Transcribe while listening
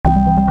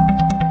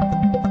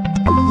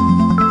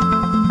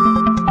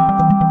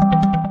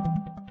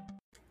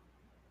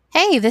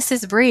Hey, this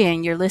is Bree,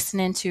 and you're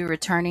listening to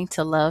Returning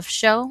to Love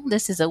show.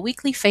 This is a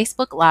weekly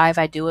Facebook Live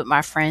I do with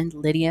my friend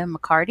Lydia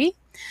McCarty.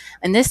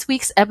 In this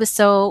week's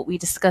episode, we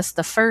discussed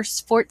the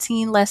first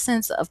 14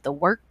 lessons of the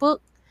workbook,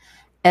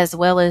 as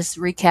well as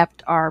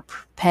recapped our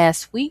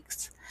past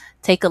weeks.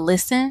 Take a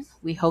listen.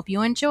 We hope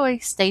you enjoy.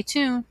 Stay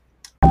tuned.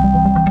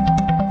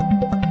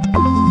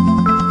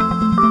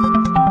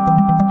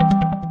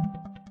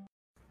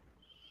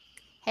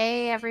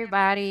 Hey,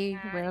 everybody,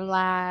 we're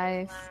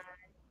live.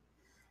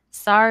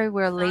 Sorry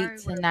we're late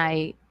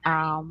tonight.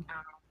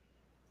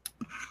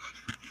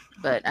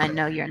 But I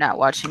know you're not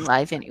watching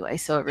live anyway,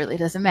 so it really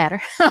doesn't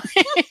matter.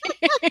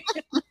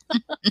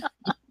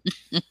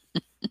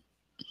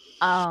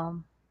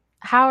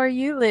 How are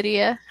you,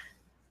 Lydia?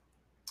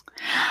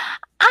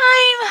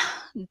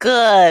 I'm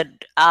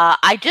good.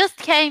 I just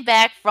came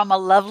back from a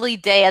lovely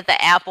day at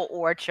the apple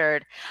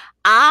orchard.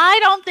 I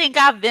don't think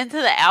I've been to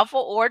the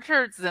apple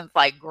orchard since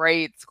like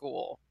grade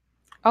school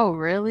Oh,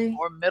 really?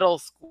 or middle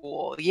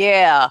school.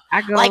 Yeah.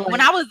 I go Like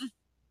when I was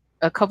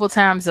a couple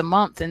times a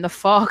month in the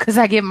fall because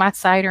I get my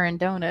cider and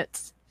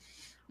donuts.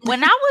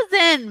 when I was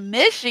in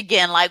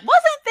Michigan, like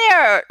wasn't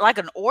there like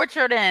an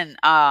orchard in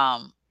I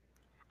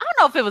don't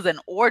know if it was an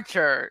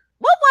orchard.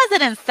 What was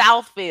it in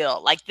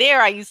Southfield? Like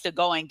there I used to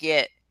go and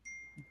get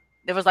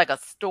there was like a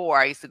store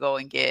I used to go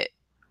and get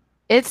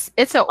It's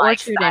an like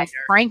orchard in cider.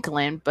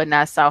 Franklin, but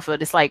not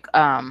Southfield. It's like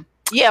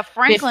Yeah,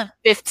 Franklin.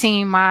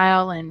 15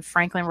 Mile and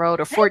Franklin Road,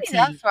 or Maybe 14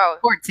 that's right.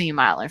 14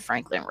 Mile and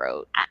Franklin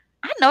Road.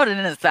 I know that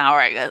doesn't sound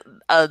right.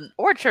 An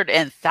orchard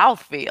in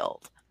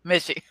Southfield,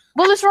 Michigan.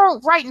 Well, it's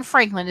right in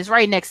Franklin. It's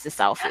right next to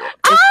Southfield.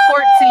 It's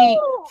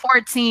Oh,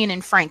 14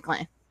 in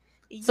Franklin.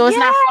 So it's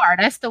yeah, not far.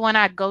 That's the one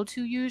I go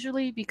to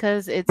usually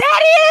because that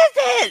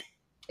is it.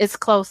 it's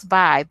close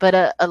by.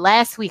 But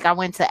last week I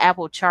went to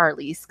Apple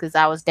Charlie's because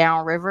I was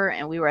downriver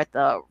and we were at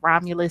the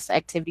Romulus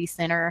Activity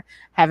Center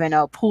having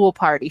a pool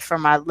party for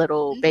my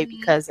little baby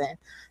Mhm. cousin.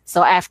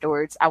 So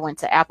afterwards I went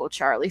to Apple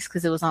Charlie's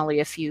because it was only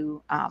a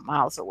few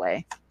miles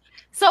away.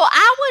 So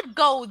I would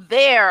go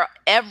there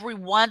every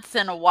once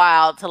in a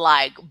while to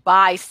like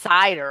buy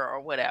cider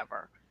or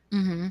whatever.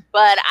 Mm-hmm.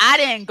 But I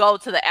didn't go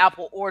to the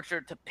apple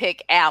orchard to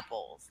pick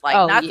apples. Like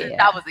Oh, not since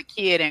yeah. I was a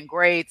kid in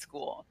grade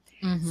school.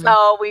 Mm-hmm.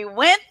 So we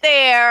went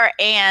there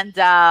and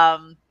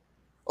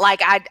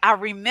like I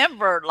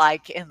remember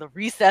like in the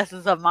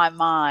recesses of my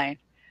mind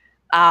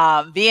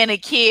being a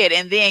kid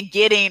and then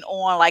getting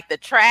on like the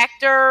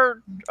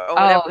tractor or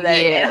whatever Oh, that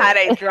and yeah. how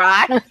they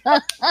drive.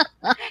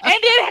 And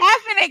it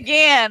happened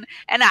again.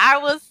 And I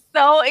was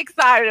so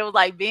excited. It was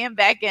like being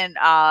back in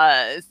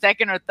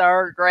second or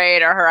third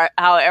grade or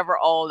however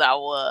old I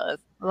was.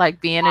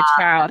 Like being a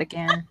child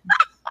again. I'm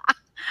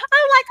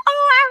like,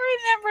 oh,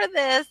 I remember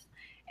this.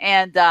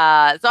 And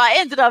so I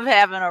ended up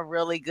having a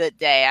really good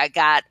day.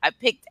 I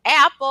picked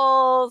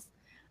apples,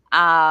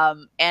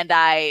 and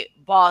I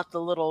bought the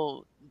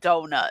little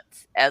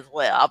donuts as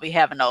well. I'll be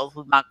having those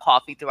with my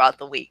coffee throughout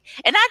the week.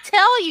 And I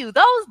tell you,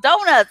 those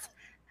donuts,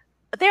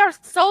 they are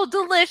so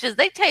delicious.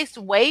 They taste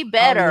way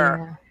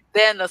better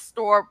than the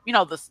store,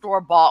 the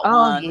store bought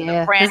ones, the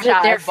Yeah. 'Cause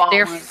franchise bought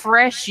they're ones.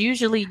 fresh.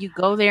 Usually you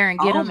go there and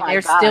get Oh them and my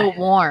they're still God.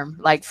 warm,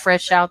 like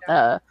fresh out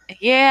the.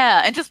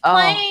 Yeah, and just Oh,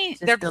 plain.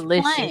 just They're just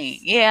plain.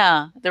 delicious.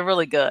 Yeah, they're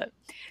really good.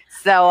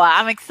 So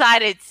I'm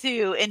excited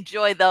to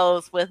enjoy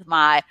those with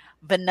my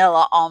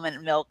vanilla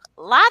almond milk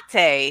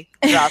latte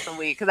throughout the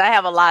week because I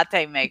have a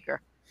latte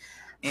maker.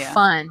 Yeah.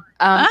 Fun.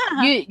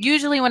 Uh-huh.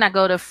 Usually when I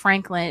go to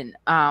Franklin,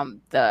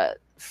 the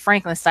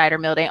Franklin cider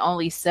mill, they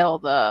only sell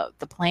the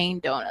plain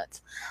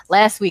donuts.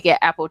 Last week at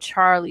Apple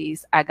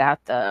Charlie's, I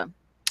got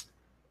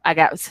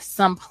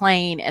some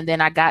plain, and then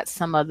I got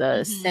some of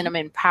the Mhm.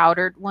 cinnamon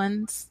powdered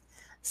ones.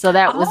 So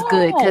that was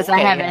good because I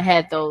okay. haven't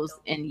had those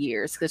in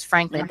years because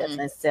Franklin Mhm.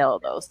 doesn't sell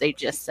those. They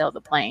just sell the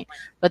plain.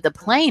 But the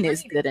plain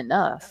is good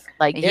enough.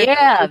 Like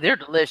Yeah, they're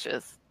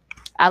delicious.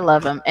 I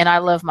love them. And I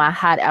love my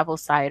hot apple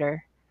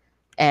cider.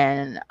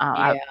 And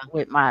Yeah.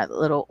 with my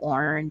little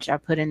orange, I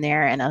put in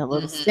there and a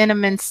little Mhm.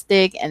 cinnamon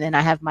stick. And then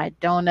I have my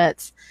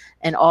donuts,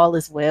 and all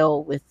is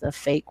well with the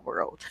fake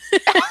world.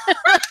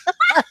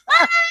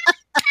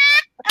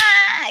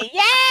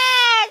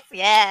 Yes,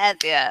 yes,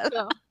 yes.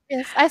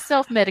 Yes, I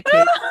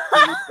self-medicate.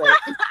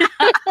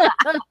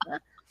 But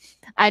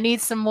I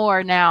need some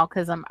more now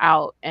because I'm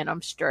out and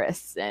I'm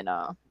stressed. And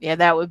yeah,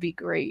 that would be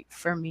great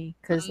for me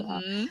because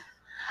Mhm.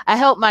 I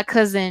helped my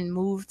cousin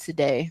move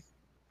today,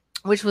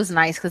 which was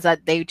nice because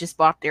they just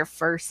bought their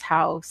first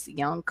house.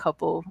 Young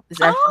couple.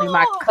 It's actually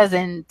my Oh.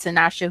 cousin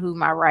Tanasha, who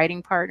my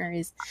writing partner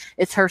is.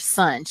 It's her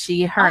son. Her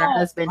and her Oh,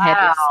 husband had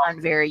their wow.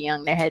 son very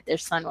young. They had their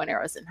son when they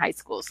was in high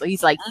school, so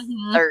he's like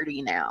Mhm.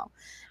 30 now,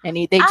 and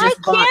they I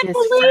just bought can't his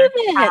believe first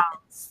it.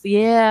 house.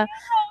 Yeah.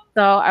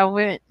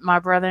 So my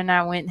brother and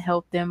I went and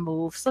helped them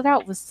move. So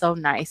that was so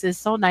nice. It's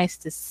so nice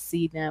to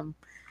see them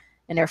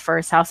in their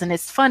first house. And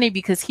it's funny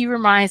because he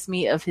reminds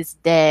me of his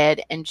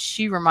dad and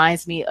she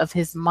reminds me of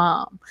his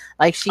mom.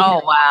 Like she Oh,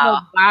 had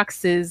wow.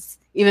 boxes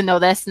even though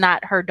that's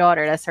not her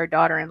daughter, that's her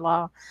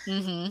daughter-in-law.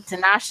 Mm-hmm.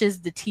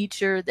 Tanasha's the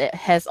teacher that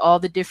has all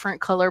the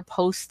different color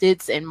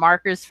post-its and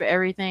markers for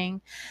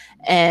everything.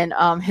 And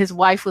his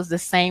wife was the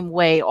same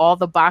way. All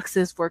the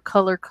boxes were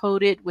color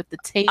coded with the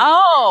tape.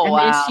 Oh, And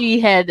then wow. she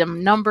had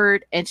them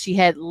numbered and she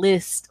had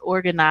lists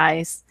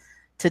organized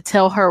to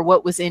tell her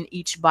what was in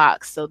each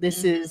box. So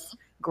this is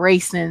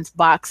Grayson's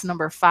box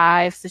number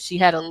 5. So she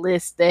had a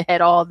list that had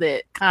all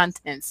the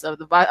contents of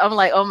the box. I'm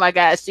like, oh my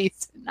gosh,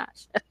 she's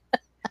Tanasha.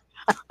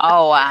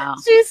 Oh, wow.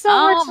 She's so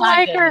Oh, much my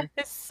like her. goodness.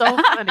 It's so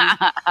funny.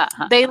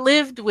 They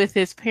lived with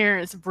his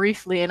parents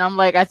briefly, and I'm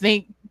like, I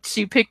think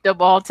she picked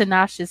up all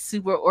Tanasha's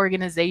super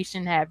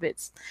organization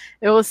habits.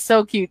 It was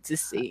so cute to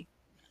see.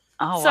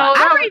 Oh, So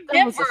wow.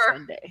 that was a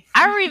fun day.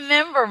 I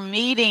remember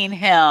meeting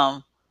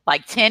him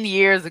like 10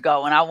 years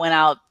ago when I went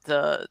out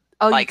to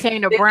Oh, you like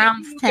came to visit you,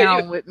 'cause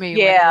Brownstown with me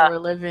when yeah, you were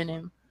living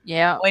in.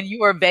 Yeah. when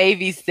you were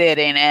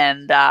babysitting.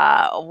 And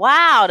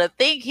wow, to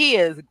think he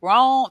is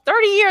grown,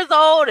 30 years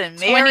old and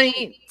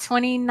married.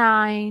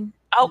 29,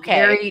 Okay.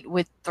 married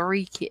with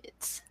 3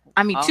 kids.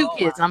 I mean, 2 Oh,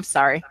 kids. I'm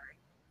sorry.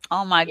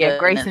 Oh my Yeah, goodness.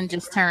 Grayson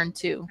just turned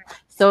 2.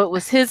 So it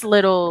was his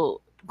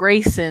little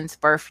Grayson's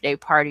birthday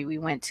party we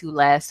went to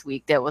last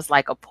week. That was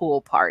like a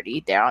pool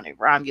party down in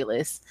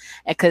Romulus.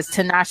 And because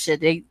Tanasha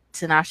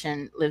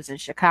lives in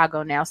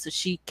Chicago now, so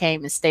she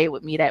came and stayed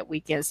with me that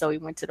weekend. So we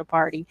went to the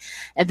party,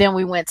 and then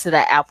we went to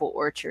the apple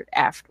orchard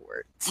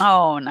afterwards.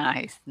 Oh,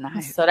 nice,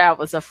 nice. So that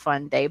was a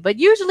fun day. But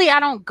usually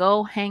I don't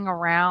go hang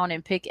around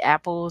and pick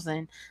apples,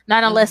 and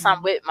not unless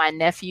I'm with my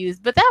nephews.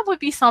 But that would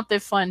be something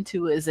fun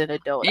too as an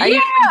adult. I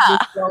usually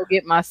just go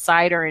get my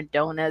cider and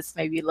donuts,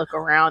 maybe look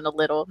around a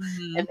little,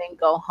 and then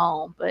go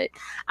home. But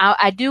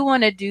I do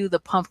want to do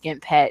the pumpkin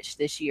patch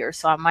this year,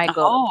 so I might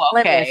go to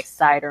Plymouth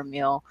Cider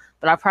Mill.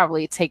 But I'll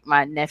probably take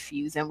my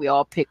nephews and we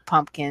all pick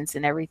pumpkins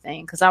and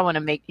everything because I want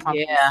to make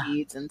pumpkin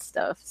seeds and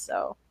stuff.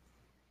 So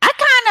I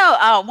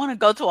kind of want to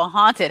go to a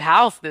haunted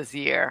house this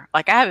year.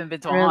 Like I haven't been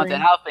to a haunted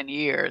house in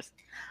years.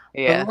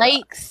 Yeah.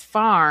 Blake's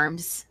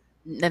Farms.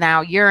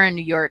 Now you're in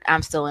New York.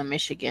 I'm still in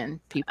Michigan,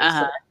 people.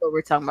 So that's what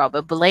we're talking about.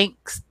 But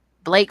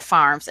Blake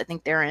Farms, I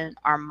think they're in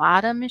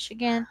Armada,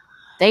 Michigan.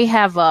 They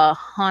have a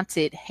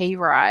haunted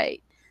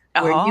hayride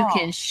where you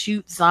can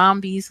shoot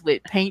zombies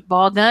with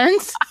paintball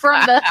guns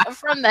from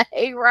the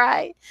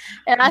hayride.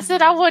 And I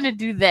said I want to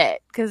do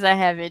that because I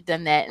haven't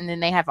done that. And then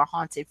they have a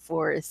haunted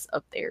forest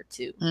up there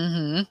too.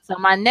 So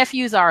my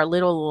nephews are a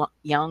little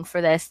young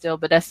for that still,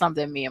 but that's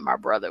something me and my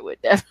brother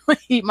would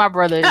definitely. My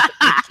brother is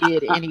a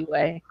kid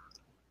anyway.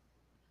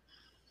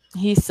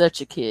 He's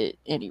such a kid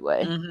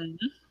anyway.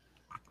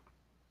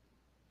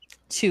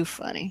 Too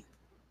funny.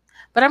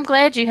 But I'm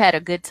glad you had a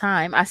good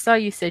time. I saw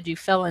you said you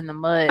fell in the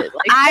mud.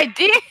 Like, I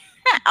did.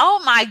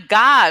 Oh my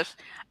gosh.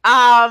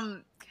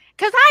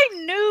 Cause I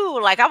knew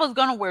like I was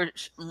gonna wear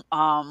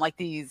like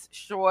these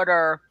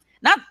shorter,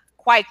 not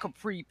quite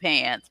capri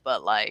pants,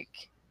 but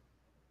like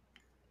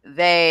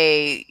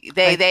they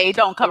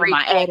don't cover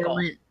my ankle.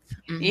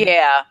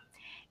 Yeah.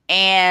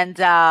 And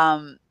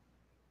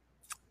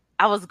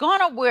I was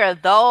gonna wear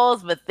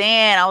those, but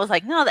then I was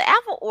like, no, the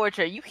apple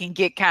orchard, you can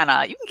get kind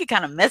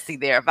of messy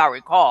there, if I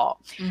recall.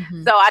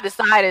 So I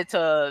decided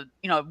to,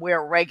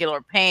 wear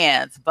regular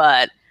pants.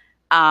 But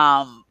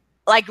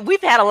like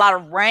we've had a lot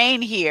of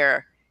rain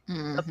here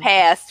the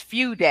past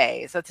few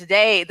days. So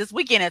this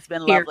weekend it's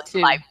been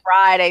lovely, like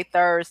Friday,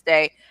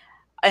 Thursday,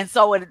 and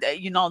so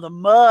the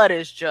mud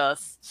is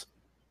just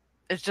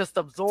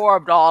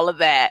absorbed all of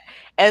that,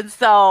 and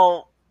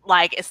so.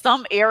 Like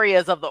some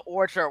areas of the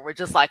orchard were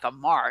just like a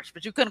marsh,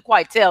 but you couldn't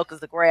quite tell because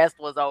the grass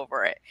was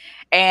over it.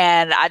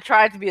 And I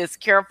tried to be as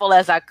careful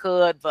as I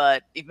could,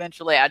 but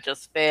eventually I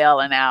just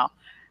fell. And now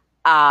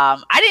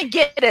I didn't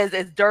get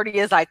as dirty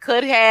as I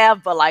could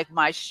have, but like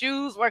my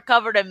shoes were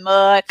covered in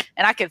mud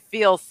and I could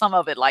feel some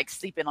of it like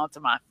seeping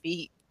onto my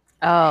feet.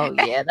 Oh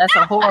yeah, that's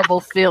a horrible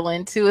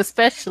feeling too,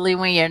 especially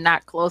when you're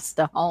not close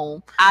to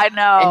home. I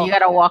know. And you got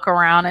to walk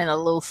around in a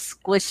little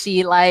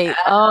squishy, like,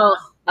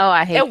 Oh,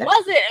 I hate it.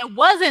 It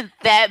wasn't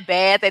that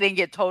bad. They didn't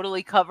get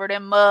totally covered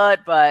in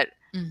mud, but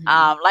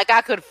like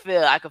I could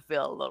feel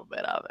a little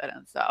bit of it,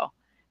 and so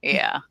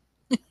yeah.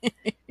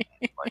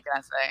 What can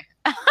I say?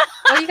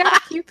 Well, you got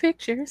a cute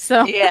picture,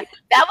 so yeah,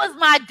 that was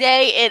my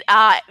day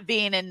at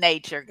being in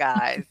nature,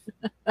 guys.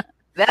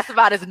 That's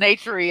about as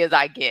naturey as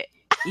I get.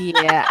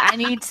 Yeah, I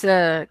need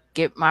to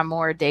get my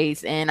more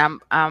days in.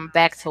 I'm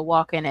back to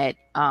walking at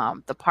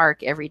the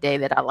park every day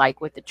that I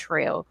like with the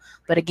trail.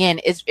 But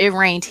again, it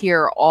rained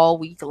here all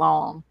week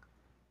long.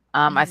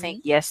 I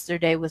think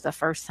yesterday was the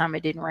first time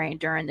it didn't rain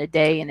during the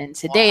day, and then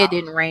today it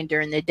didn't rain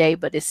during the day,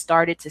 but it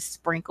started to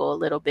sprinkle a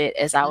little bit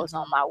as I was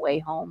on my way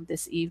home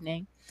this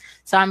evening.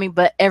 So I mean,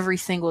 but every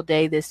single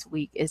day this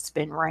week it's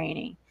been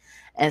raining.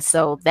 And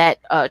so that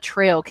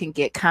trail can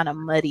get kind of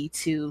muddy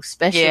too,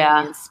 especially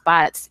in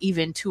spots,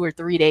 even 2 or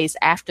 3 days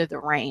after the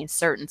rain.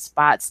 Certain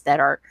spots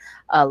that are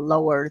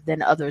lower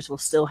than others will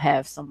still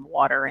have some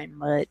water and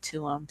mud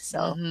to them.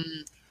 So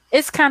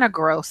it's kind of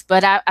gross,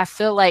 but I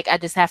feel like I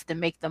just have to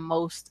make the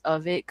most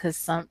of it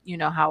because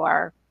how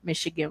our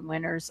Michigan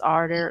winters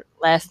are. They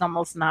last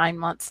almost 9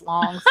 months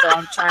long. So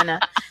I'm trying to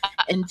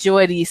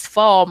enjoy these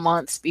fall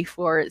months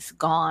before it's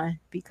gone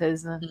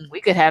because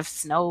we could have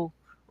snow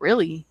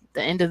really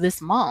the end of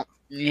this month.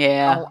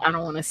 Yeah. I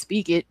don't want to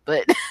speak it,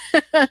 but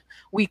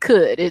we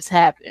could. It's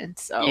happened.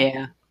 So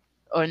Yeah.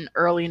 in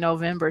early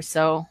November.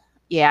 So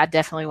yeah, I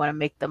definitely want to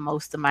make the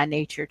most of my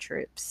nature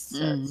trips.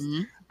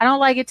 Mhm. I don't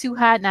like it too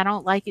hot and I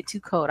don't like it too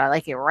cold. I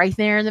like it right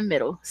there in the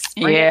middle,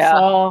 spring and Yeah.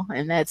 fall,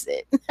 and that's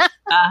it.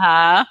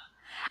 Uh-huh.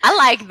 I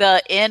like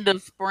the end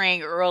of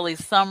spring, early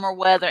summer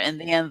weather, and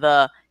then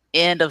the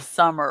end of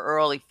summer,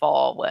 early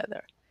fall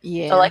weather. So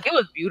Yeah. like it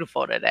was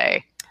beautiful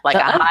today. Like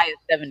The a oth- high of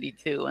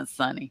 72 and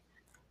sunny.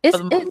 For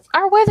the most- it's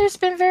our weather's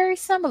been very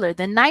similar.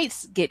 The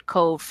nights get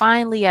cold.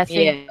 Finally, I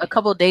think Yeah. a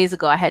couple of days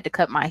ago I had to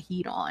cut my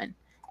heat on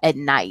at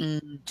night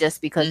Mm.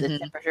 just because the Mhm.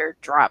 temperature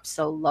dropped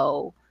so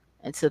low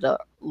into the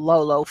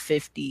low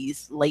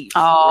 50s, late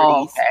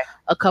Oh, 40s okay.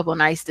 a couple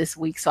nights this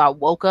week. So I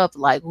woke up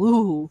like,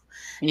 woo.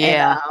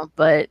 Yeah. And,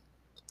 but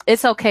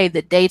it's okay.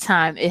 The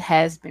daytime, it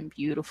has been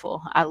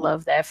beautiful. I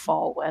love that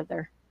fall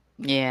weather.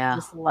 Yeah.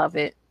 Just love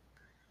it.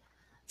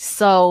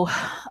 So,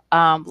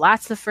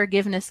 lots of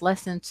forgiveness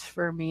lessons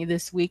for me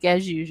this week,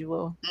 as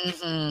usual.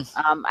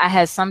 Mhm. I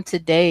had some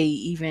today,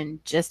 even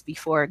just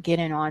before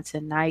getting on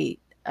tonight.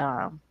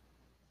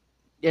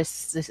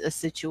 Just a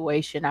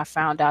situation I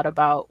found out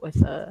about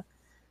with a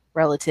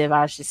relative.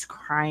 I was just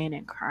crying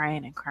and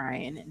crying and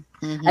crying. And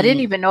I didn't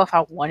Mhm. even know if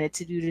I wanted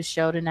to do the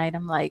show tonight.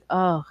 I'm like,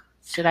 oh,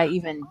 should I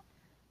even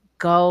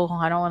go?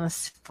 I don't want to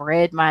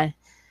spread my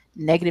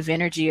negative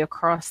energy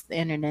across the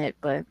internet,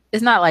 but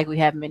it's not like we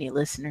have many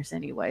listeners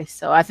anyway,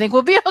 so I think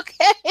we'll be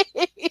okay.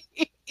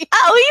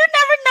 Oh, you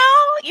never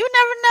know. You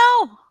never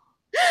know.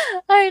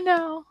 I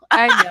know.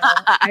 I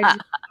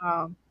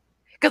just,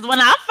 Because when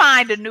I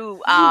find a new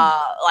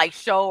like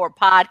show or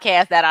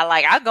podcast that I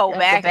like, I go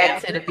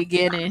back to the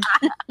beginning.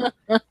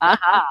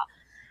 Uh-huh.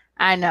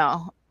 I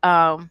know.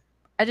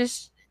 I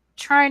just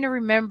trying to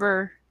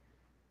remember.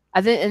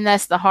 I think, and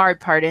that's the hard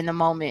part in the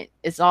moment.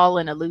 It's all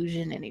an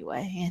illusion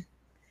anyway.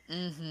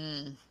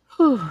 Mhm.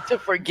 Whew. To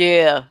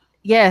forgive.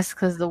 Yes,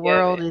 because the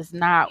world is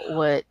not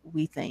what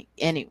we think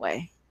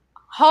anyway.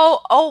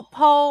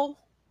 Oh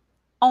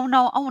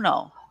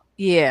no.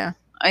 Yeah.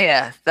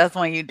 Yes, that's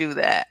when you do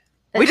that.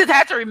 We just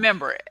have to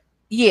remember it.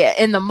 Yeah,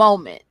 in the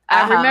moment.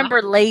 I Uh-huh.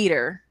 remember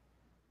later,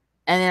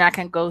 and then I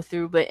can go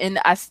through. But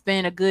I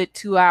spent a good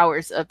 2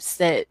 hours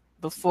upset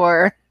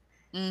before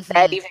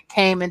that Mhm. even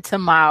came into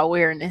my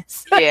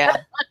awareness. Yeah.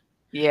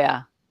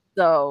 Yeah.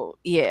 So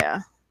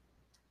yeah,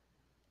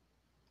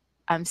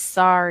 I'm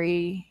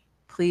sorry.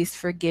 Please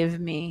forgive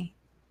me.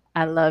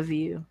 I love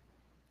you.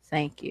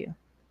 Thank you.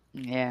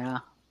 Yeah.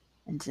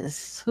 And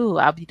just,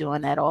 I'll be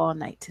doing that all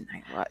night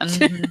tonight. Watch.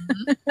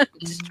 Mhm.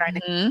 Just trying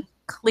to Mhm.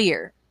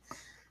 clear.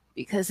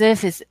 Because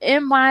if it's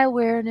in my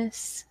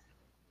awareness,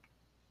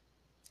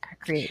 I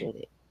created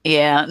it.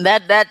 Yeah,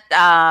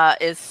 that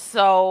is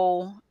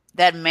so,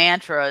 that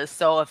mantra is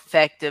so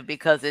effective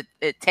because it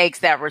takes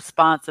that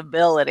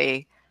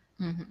responsibility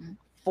Mhm.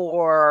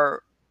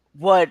 for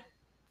what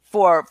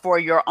for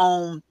your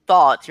own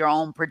thoughts, your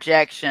own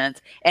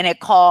projections, and it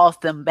calls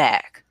them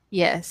back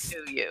Yes.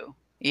 to you.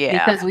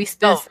 Yeah. Because we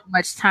spend so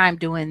much time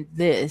doing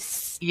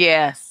this.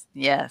 Yes.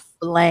 Yes.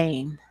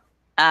 Blame.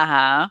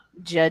 Uh-huh.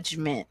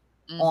 Judgment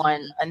on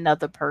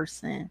another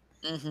person.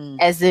 Mhm.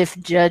 As if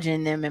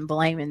judging them and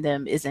blaming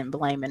them isn't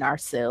blaming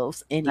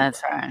ourselves anyway.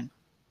 That's right.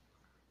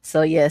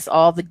 So yes,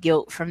 all the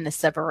guilt from the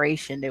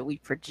separation that we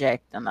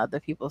project on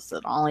other people. So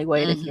the only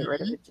way to get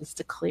rid of it is just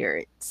to clear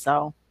it.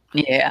 So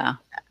yeah,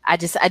 I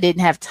didn't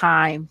have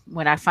time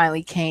when I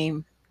finally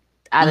came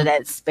out of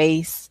that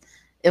space.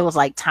 It was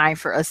like time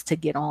for us to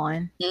get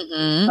on.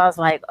 So I was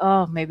like,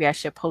 oh, maybe I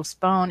should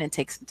postpone and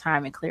take some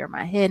time and clear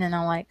my head. And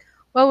I'm like,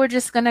 well, we're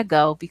just gonna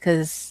go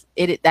because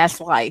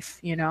that's life,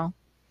 you know.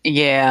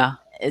 Yeah,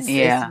 it's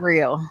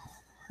real.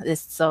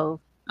 It's so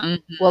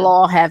Mhm. we'll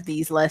all have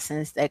these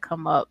lessons that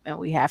come up, and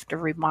we have to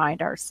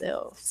remind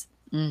ourselves.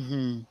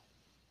 Mhm.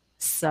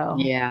 So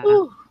yeah.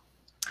 whew.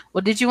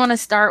 Well, did you want to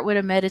start with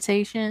a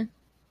meditation?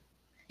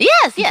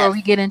 Yes, Before yes.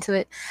 we get into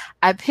it,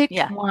 I picked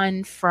Yeah.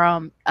 one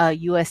from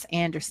U.S.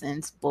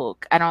 Anderson's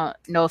book. I don't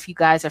know if you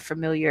guys are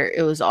familiar.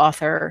 It was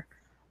author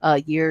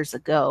years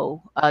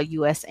ago,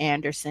 U.S.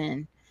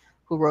 Anderson,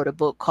 who wrote a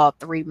book called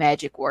 3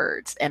 Magic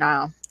Words. And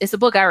it's a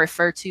book I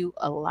refer to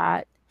a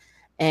lot.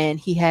 And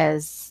he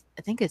has,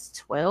 I think it's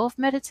 12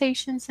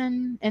 meditations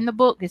in the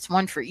book. It's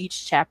one for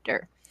each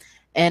chapter.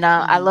 And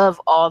I love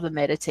all the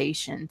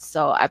meditations.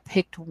 So I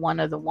picked one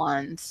of the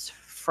ones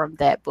from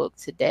that book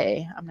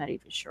today. I'm not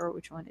even sure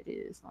which one it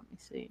is. Let me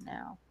see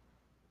now.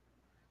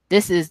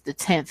 This is the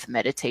 10th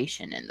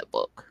meditation in the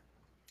book.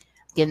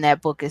 Again,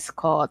 that book is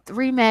called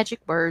 3 Magic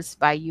Words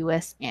by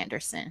U.S.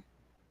 Anderson.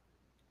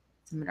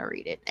 I'm going to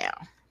read it now.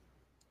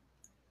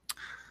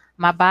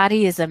 My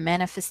body is a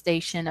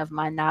manifestation of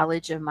my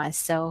knowledge of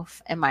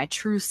myself, and my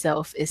true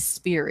self is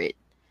spirit,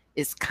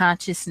 is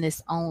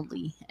consciousness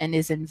only, and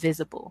is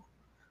invisible.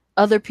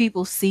 Other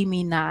people see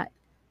me not.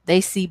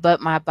 They see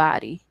but my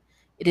body.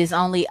 It is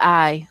only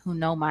I who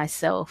know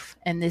myself,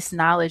 and this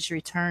knowledge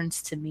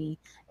returns to me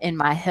in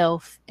my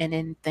health and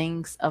in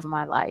things of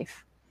my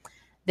life.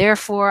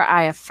 Therefore,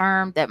 I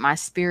affirm that my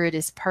spirit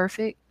is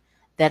perfect,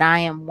 that I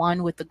am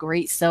one with the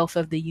great self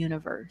of the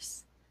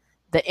universe.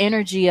 The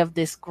energy of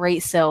this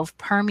great self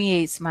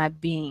permeates my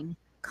being,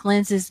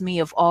 cleanses me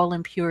of all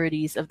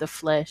impurities of the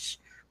flesh,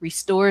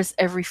 restores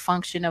every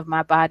function of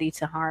my body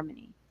to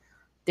harmony.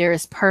 There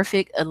is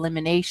perfect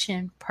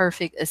elimination,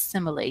 perfect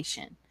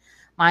assimilation.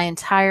 My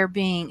entire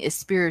being is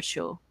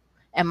spiritual,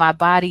 and my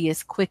body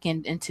is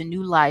quickened into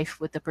new life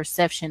with the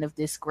perception of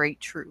this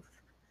great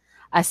truth.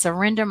 I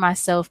surrender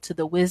myself to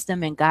the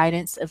wisdom and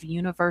guidance of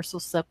universal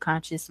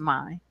subconscious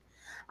mind.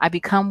 I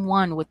become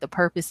one with the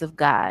purpose of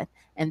God,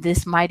 and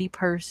this mighty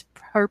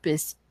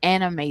purpose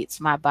animates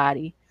my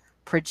body,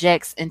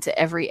 projects into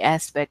every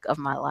aspect of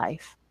my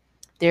life.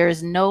 There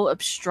is no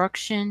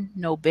obstruction,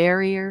 no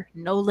barrier,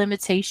 no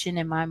limitation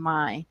in my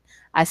mind.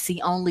 I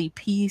see only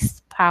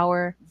peace,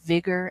 power,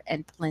 vigor,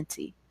 and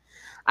plenty.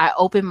 I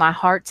open my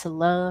heart to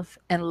love,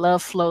 and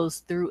love flows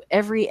through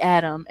every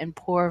atom and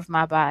pore of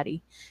my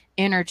body,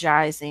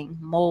 energizing,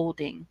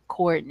 molding,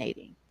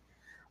 coordinating.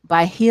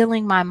 By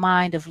healing my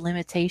mind of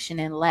limitation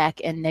and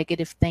lack and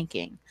negative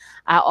thinking,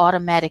 I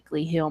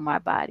automatically heal my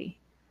body.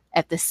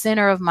 At the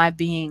center of my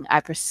being,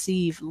 I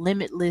perceive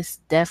limitless,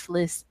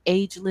 deathless,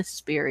 ageless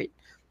spirit,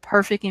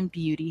 perfect in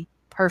beauty,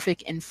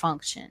 perfect in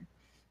function.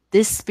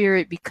 This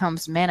spirit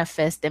becomes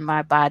manifest in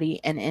my body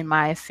and in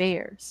my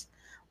affairs.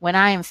 When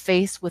I am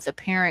faced with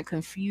apparent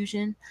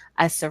confusion,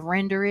 I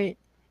surrender it,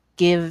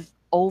 give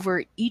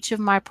over each of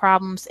my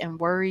problems and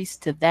worries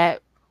to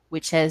that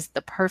which has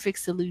the perfect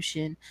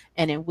solution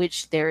and in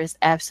which there is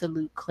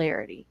absolute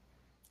clarity.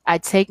 I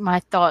take my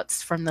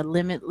thoughts from the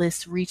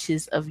limitless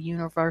reaches of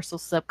universal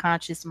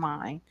subconscious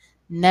mind,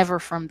 never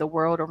from the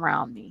world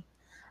around me.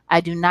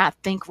 I do not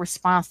think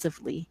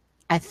responsively,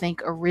 I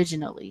think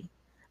originally.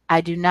 I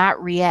do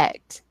not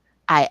react,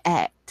 I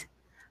act.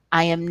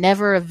 I am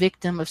never a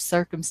victim of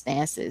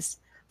circumstances,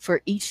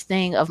 for each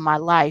thing of my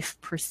life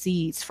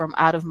proceeds from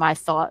out of my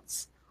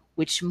thoughts,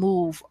 which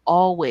move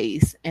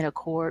always in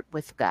accord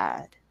with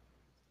God.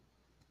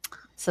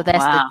 So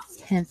that's the Wow.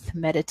 10th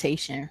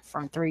meditation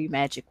from Three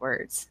Magic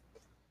Words.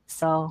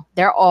 So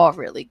they're all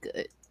really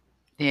good.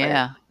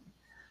 Yeah.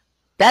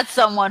 That's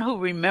someone who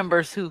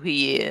remembers who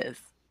he is,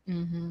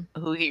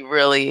 who he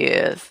really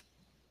is.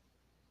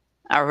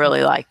 I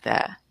really like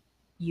that.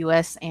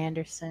 U.S.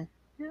 Anderson.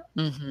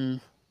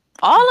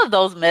 All of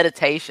those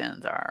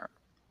meditations are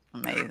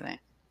amazing.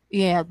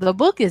 Yeah, the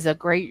book is a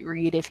great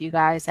read. If you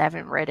guys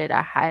haven't read it,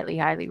 I highly,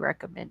 highly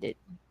recommend it.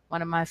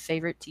 One of my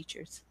favorite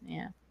teachers.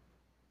 Yeah.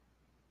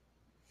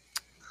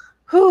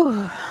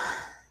 Whew.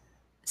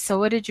 So,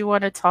 what did you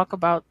want to talk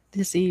about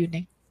this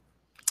evening?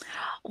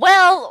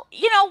 Well,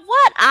 you know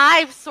what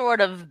I've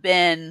sort of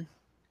been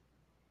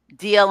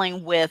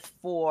dealing with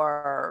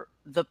for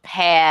the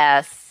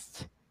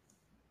past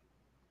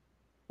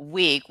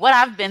week, what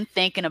I've been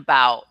thinking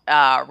about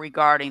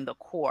regarding the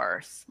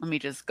course, let me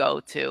just go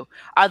to,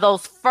 are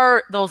those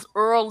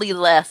early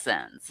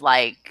lessons,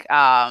 like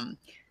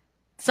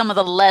some of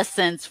the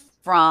lessons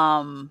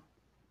from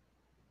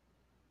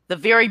the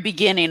very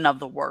beginning of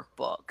the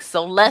workbook.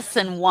 So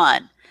lesson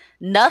 1,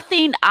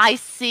 nothing I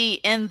see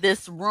in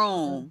this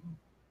room,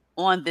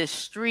 on this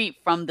street,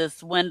 from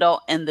this window,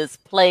 in this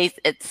place,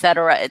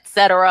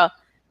 etc.,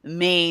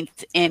 means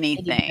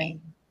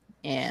anything.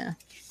 Yeah.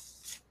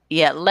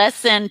 Yeah.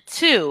 Lesson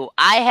 2,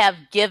 I have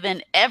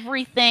given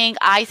everything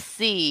I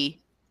see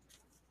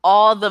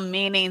all the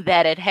meaning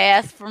that it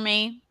has for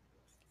me.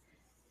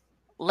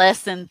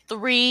 Lesson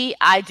 3,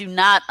 I do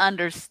not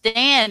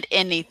understand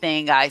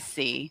anything I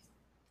see.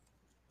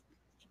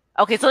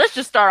 Okay, so let's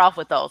just start off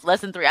with those.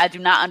 Lesson 3, I do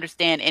not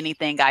understand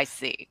anything I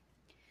see.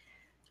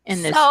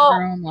 In this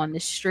room, on the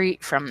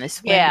street, from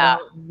this window,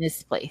 in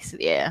this place.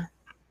 Yeah.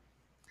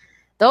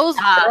 Those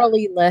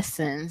early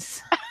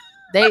lessons,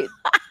 they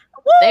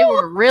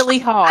were really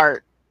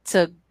hard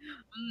to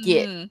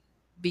get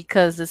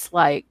because it's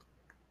like,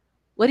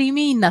 what do you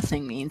mean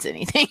nothing means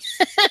anything?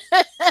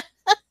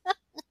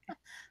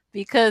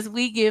 Because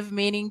we give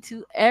meaning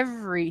to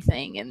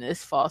everything in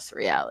this false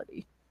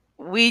reality.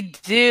 We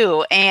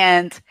do.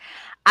 And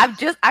I've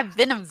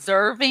been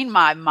observing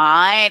my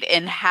mind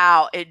and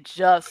how it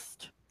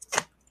just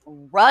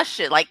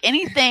rushes. Like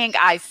anything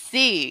I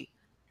see,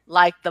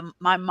 like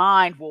my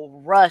mind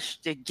will rush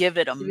to give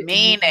it a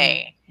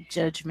meaning,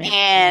 judgment,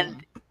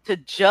 and to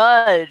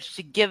judge,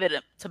 to give it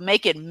to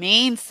make it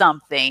mean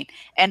something.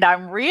 And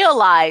I'm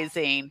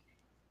realizing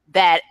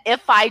that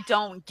if I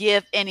don't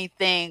give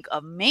anything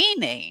a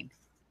meaning,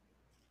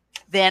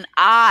 then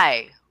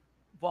I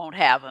won't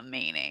have a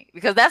meaning,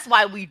 because that's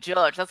why we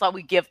judge. That's why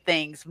we give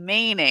things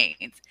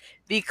meanings,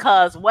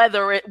 because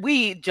whether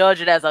we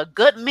judge it as a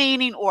good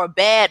meaning or a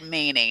bad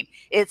meaning,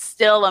 it's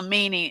still a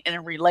meaning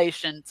in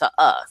relation to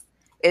us.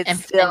 And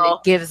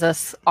it gives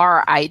us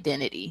our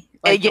identity.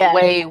 Like the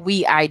way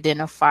we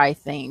identify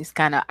things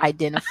kind of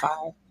identify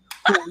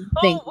who we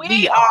think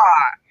we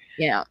are.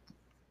 Yeah.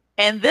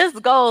 And this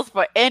goes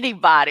for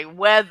anybody,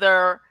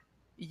 whether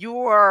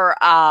you're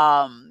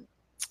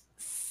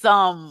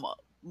some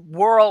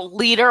world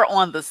leader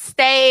on the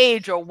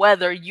stage, or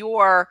whether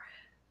you're,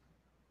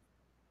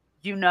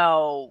 you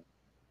know,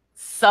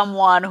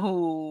 someone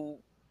who,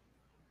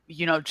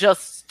 you know,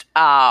 just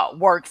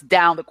works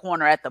down the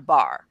corner at the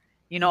bar.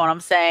 You know what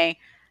I'm saying?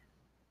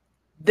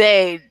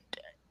 They,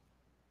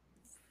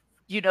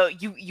 you know,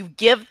 you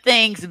give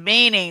things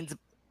meanings.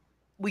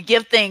 We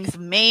give things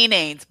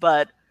meanings,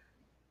 but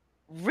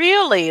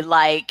really,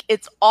 like,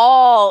 it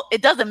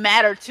doesn't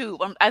matter to,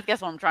 I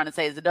guess what I'm trying to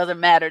say is it doesn't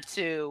matter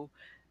to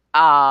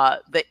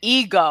the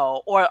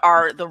ego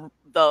or the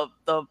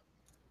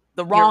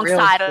wrong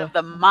side of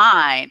the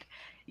mind.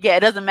 Yeah,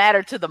 it doesn't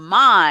matter to the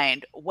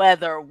mind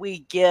whether we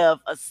give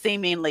a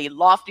seemingly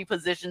lofty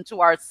position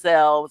to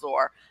ourselves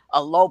or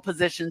a low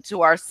position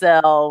to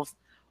ourselves,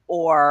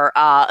 or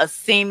a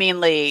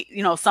seemingly,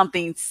 you know,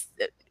 something,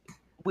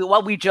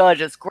 what we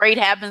judge as great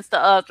happens to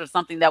us, or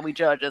something that we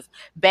judge as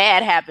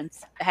bad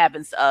happens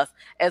to us.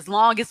 As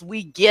long as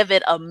we give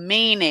it a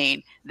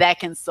meaning that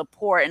can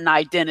support an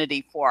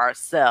identity for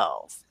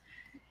ourselves.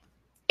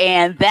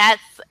 And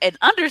that's an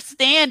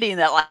understanding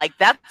that, like,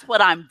 that's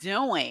what I'm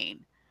doing.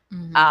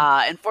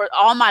 And for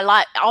all my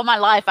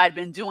life, I've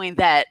been doing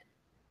that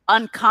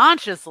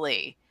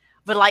unconsciously.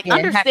 But, like,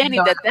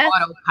 understanding that that's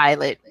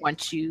autopilot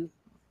once you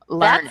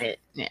learn it.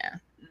 Yeah,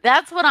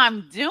 that's what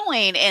I'm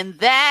doing, and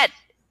that,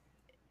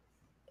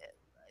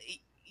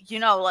 you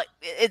know, like,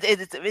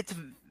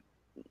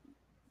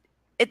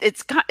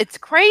 it's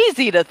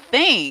crazy to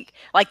think,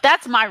 like,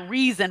 that's my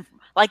reason.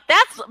 Like,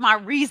 that's my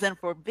reason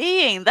for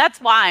being. That's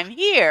why I'm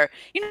here.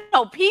 You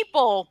know,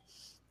 people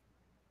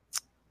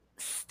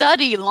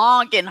study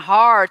long and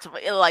hard to,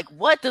 like,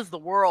 what does the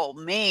world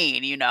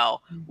mean? You know,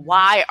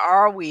 why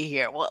are we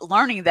here? Well,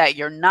 learning that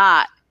you're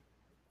not.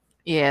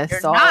 Yeah,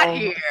 you're not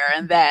here,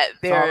 and that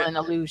there's an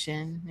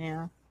illusion.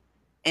 Yeah,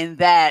 and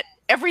that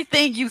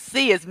everything you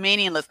see is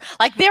meaningless.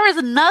 Like, there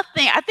is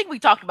nothing. I think we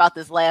talked about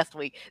this last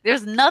week.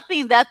 There's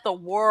nothing that the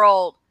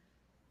world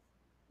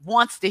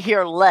wants to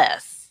hear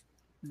less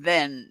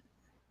than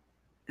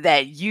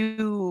that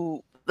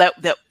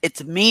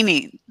it's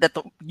meaning, that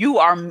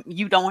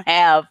you don't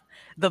have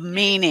the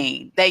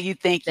meaning that you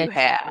think you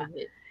have.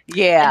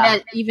 Yeah.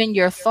 And that even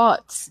your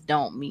thoughts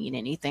don't mean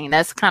anything.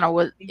 That's kind of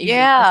what,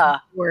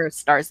 where it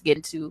starts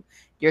getting to.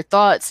 Your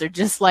thoughts are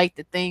just like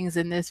the things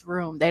in this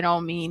room. They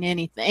don't mean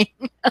anything.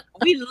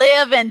 We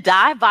live and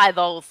die by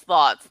those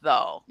thoughts,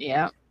 though.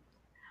 Yeah.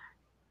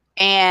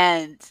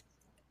 And,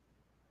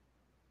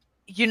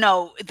 you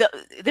know,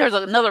 there's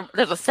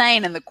a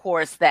saying in the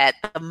Course that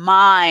the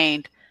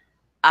mind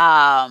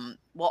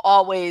will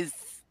always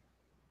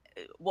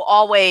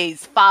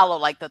follow,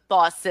 like, the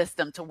thought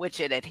system to which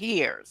it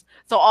adheres.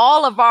 So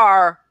all of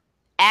our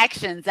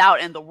actions out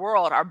in the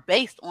world are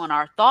based on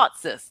our thought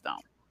system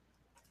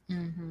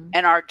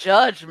and our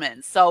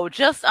judgments. So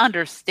just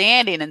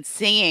understanding and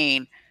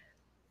seeing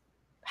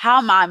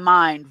how my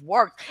mind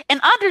works, and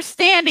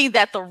understanding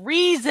that the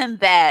reason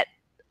that,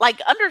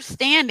 like,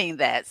 understanding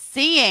that,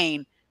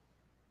 seeing,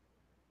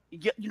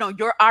 you know,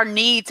 our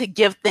need to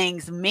give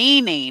things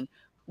meaning.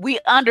 We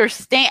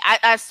understand,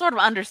 I sort of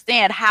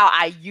understand how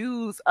I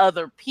use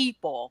other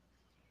people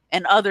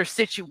and other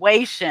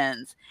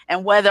situations,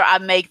 and whether I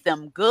make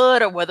them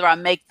good or whether I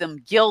make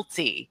them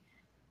guilty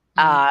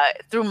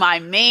through my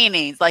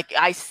meanings. Like,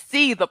 I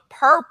see the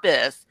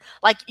purpose.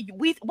 Like,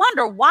 we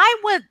wonder, why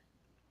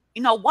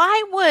do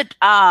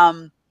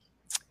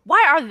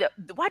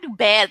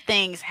bad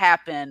things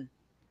happen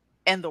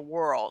in the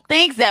world?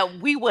 Things that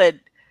we would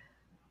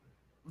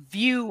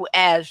view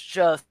as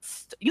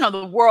just, you know,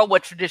 the world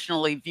would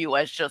traditionally view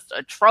as just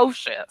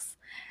atrocious.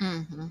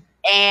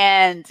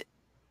 And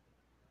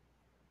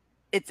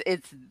it's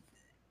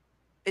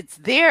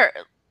there.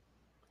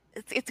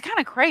 It's kind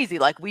of crazy.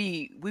 Like,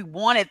 we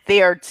want it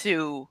there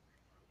so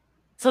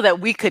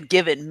that we could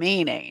give it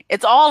meaning.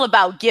 It's all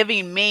about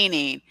giving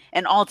meaning,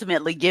 and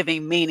ultimately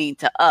giving meaning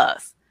to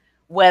us,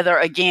 whether,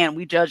 again,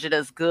 we judge it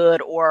as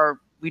good or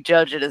we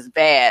judge it as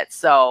bad.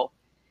 So,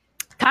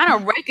 kind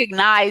of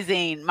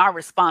recognizing my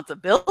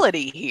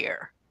responsibility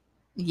here.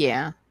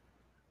 Yeah.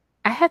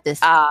 I had this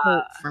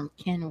quote from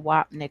Ken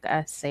Wapnick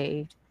I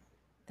saved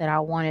that I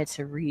wanted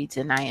to read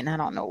tonight, and I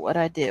don't know what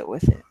I did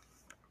with it.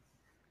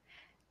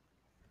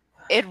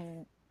 It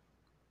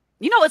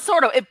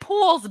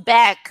pulls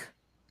back,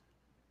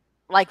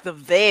 like, the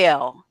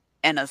veil,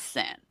 in a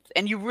sense.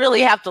 And you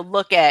really have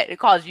to it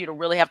causes you to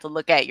really have to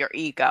look at your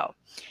ego.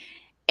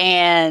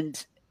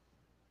 And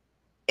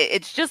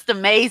it's just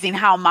amazing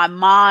how my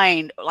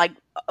mind, like,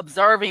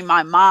 observing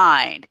my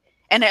mind,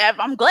 and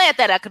I'm glad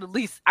that I can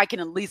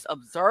at least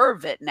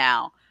observe it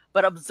now,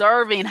 but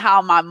observing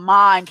how my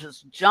mind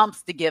just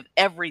jumps to give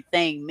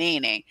everything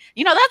meaning.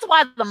 You know, that's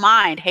why the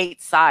mind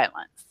hates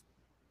silence.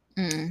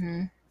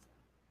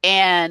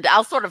 And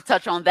I'll sort of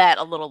touch on that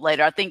a little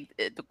later. I think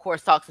the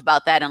Course talks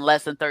about that in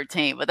lesson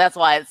 13, but that's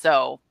why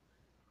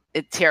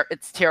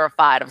it's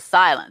terrified of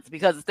silence,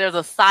 because if there's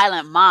a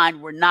silent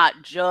mind, we're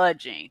not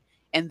judging,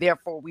 and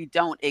therefore we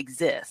don't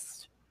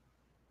exist.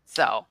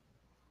 So,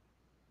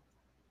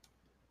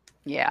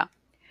 Yeah.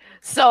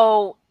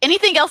 So,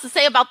 anything else to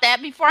say about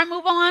that before I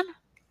move on?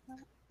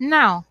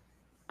 No,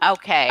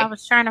 I Okay.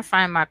 was trying to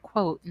find my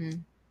quote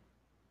and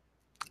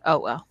oh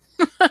well.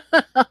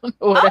 I don't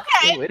know what I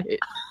Okay. do with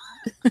it.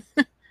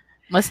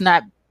 Must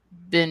not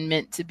been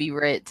meant to be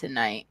read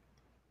tonight.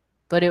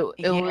 But it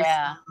was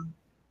Yeah.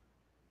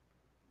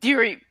 Do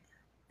you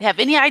have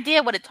any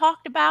idea what it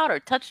talked about or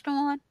touched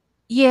on?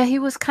 yeah, he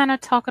was kind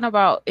of talking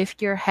about if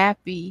you're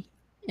happy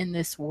in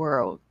this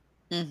world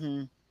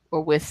Mm-hmm.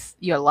 or with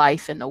your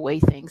life and the way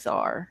things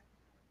are,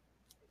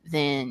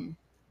 then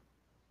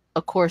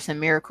A Course in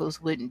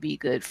Miracles wouldn't be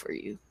good for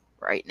you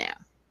right now.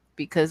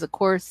 Because A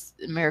Course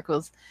in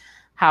Miracles,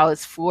 how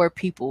it's for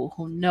people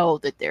who know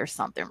that there's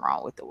something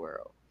wrong with the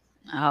world.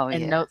 Oh,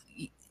 And yeah. no,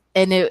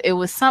 and it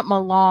was something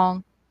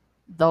along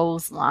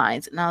those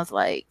lines. And I was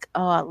like,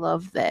 oh, I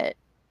love that.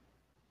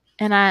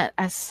 And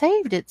I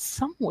saved it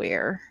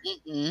somewhere,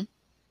 Mm-hmm.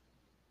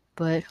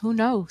 but who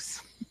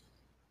knows?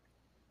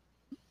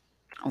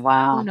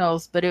 Who Wow.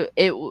 knows? But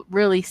it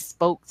really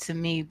spoke to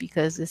me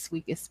because this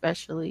week,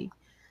 especially,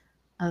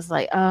 I was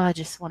like, oh, I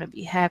just want to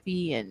be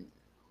happy and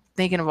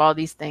thinking of all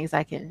these things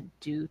I can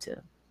do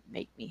to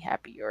make me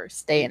happy or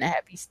stay in a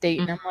happy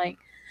state. And I'm like,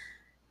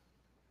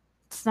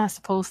 it's not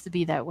supposed to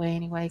be that way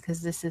anyway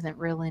because this isn't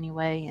real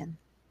anyway. And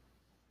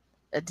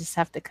I just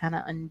have to kind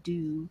of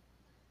undo.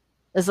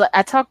 It's like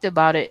I talked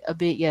about it a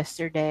bit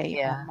yesterday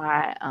on Yeah.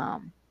 my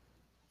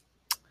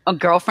Oh,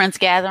 girlfriends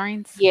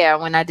gatherings? yeah,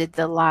 when I did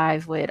the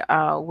live with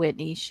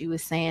Whitney, she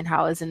was saying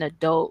how as an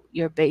adult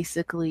you're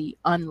basically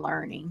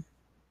unlearning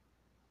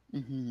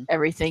Mm-hmm.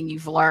 everything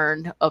you've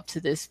learned up to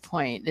this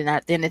point,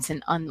 and then it's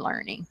an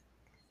unlearning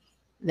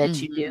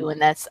that you Mm-hmm. do,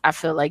 and that's I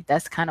feel like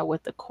that's kind of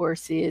what the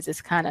course is.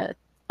 It's kind of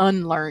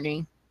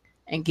unlearning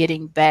and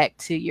getting back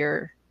to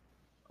your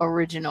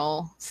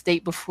original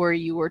state before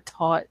you were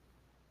taught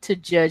to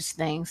judge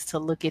things, to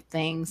look at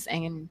things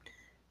and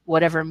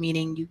whatever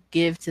meaning you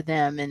give to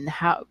them, and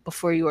how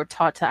before you were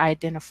taught to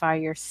identify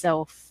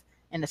yourself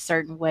in a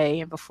certain way,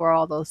 and before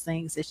all those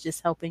things, it's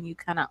just helping you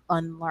kind of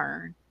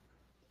unlearn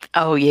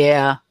Oh,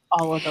 yeah.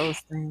 all of those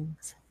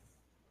things.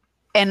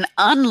 And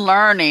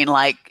unlearning,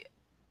 like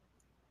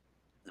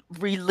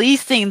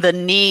releasing the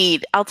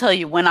need. I'll tell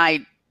you, when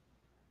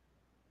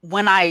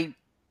I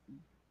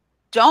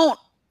don't,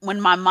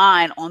 when my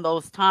mind, on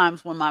those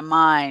times when my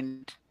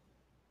mind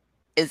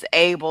is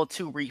able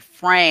to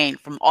refrain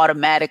from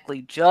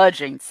automatically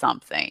judging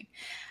something,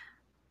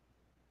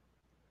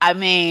 I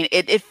mean,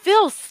 it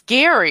feels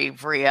scary,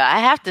 Bria. I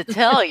have to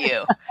tell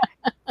you.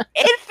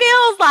 It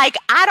feels like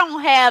I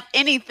don't have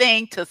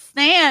anything to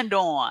stand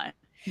on.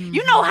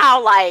 You know Mm-hmm.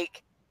 how,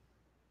 like,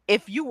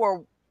 if you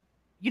were,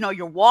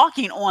 you're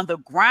walking on the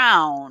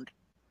ground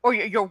or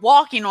you're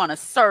walking on a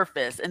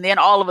surface and then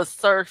all of a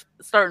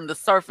certain the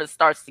surface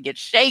starts to get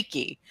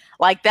shaky.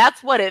 Like,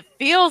 that's what it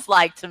feels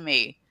like to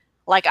me.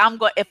 Like,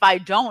 if I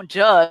don't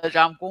judge,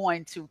 I'm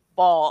going to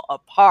fall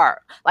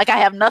apart. Like, I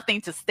have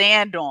nothing to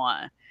stand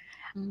on.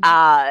 Mm-hmm.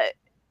 Uh,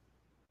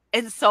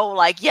 and so,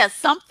 like, yes,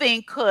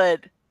 something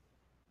could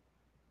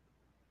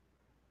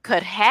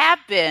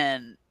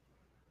happen.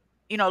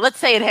 Let's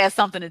say it has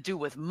something to do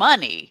with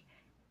money,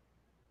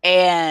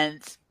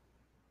 and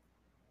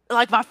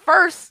like my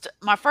first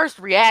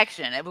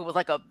reaction, if it was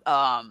like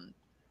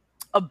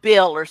a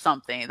bill or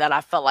something that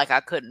I felt like I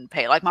couldn't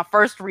pay, like my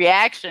first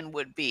reaction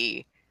would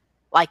be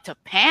like to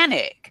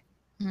panic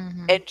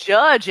Mm-hmm. and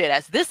judge it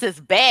as this is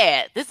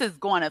bad. This is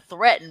going to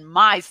threaten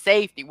my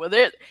safety. Well,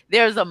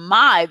 there's a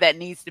my that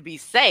needs to be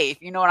safe.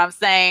 You know what I'm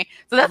saying?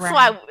 So that's Right.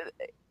 why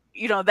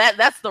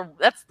that's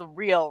the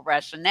real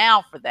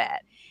rationale for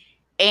that.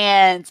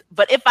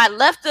 But if I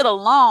left it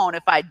alone,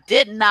 if I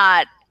did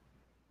not,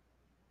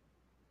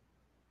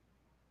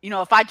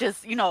 if I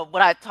just,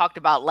 what I talked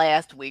about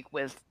last week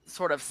with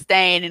sort of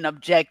staying in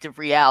objective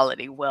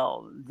reality,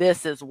 well,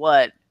 this is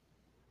what,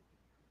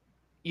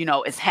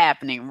 is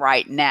happening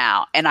right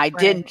now. And I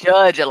didn't Right.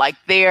 judge it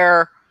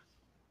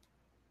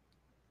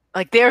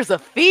there's a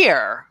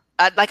fear.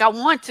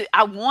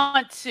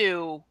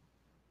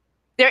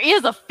 There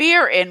is a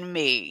fear in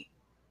me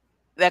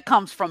that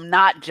comes from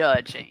not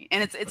judging.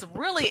 And it's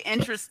really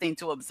interesting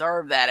to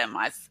observe that in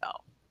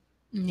myself.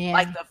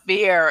 Like Yeah. the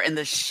fear and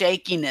the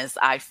shakiness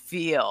I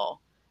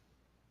feel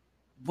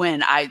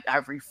when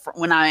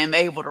when I am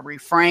able to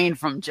refrain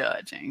from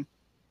judging.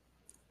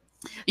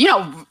 You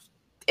know,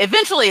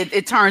 Eventually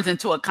it turns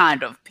into a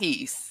kind of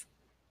peace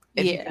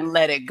if you Yeah. can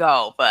let it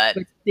go. But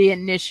But the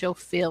initial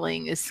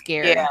feeling is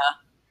yeah, scary.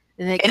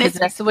 and Because it's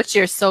that's what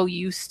you're so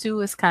used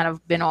to. It's kind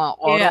of been on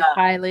yeah,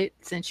 autopilot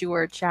since you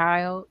were a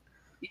child.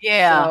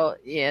 yeah, So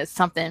yeah, it's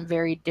something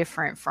very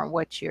different from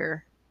what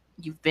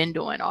you've been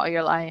doing all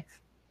your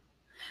life.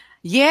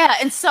 yeah.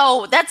 And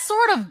so that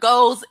sort of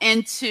goes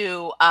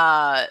into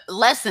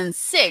lesson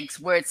 6,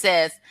 where it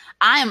says,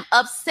 I am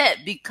upset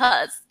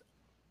because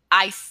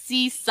I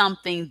see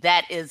something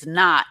that is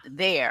not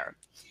there.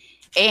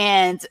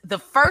 And the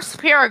first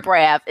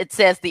paragraph, it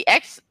says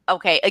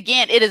okay,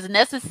 again, it is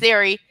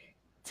necessary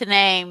to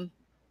name,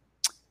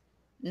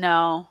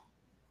 no,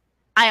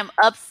 I am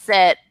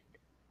upset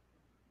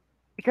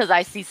because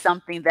I see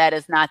something that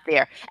is not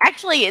there.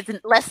 Actually, it's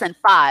lesson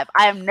 5.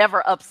 I am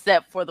never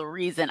upset for the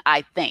reason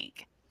I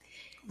think.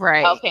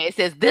 Right. Okay, it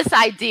says this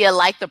idea,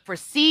 like the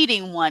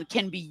preceding one,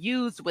 can be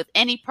used with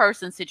any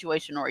person,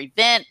 situation, or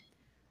event.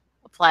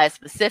 Apply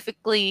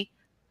specifically.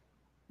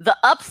 The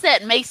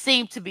upset may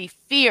seem to be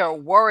fear,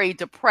 worry,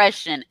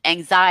 depression,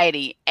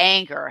 anxiety,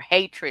 anger,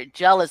 hatred,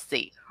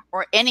 jealousy,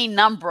 or any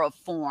number of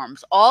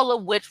forms, all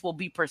of which will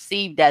be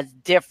perceived as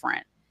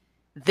different.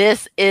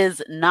 This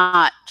is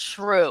not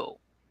true.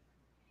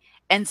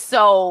 And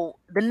so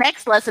the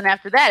next lesson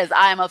after that is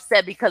I am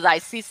upset because I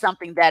see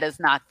something that is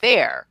not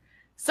there.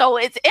 So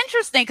it's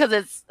interesting because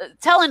it's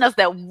telling us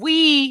that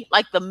we,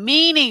 like the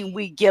meaning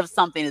we give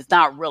something is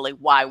not really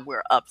why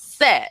we're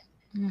upset.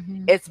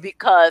 Mm-hmm. It's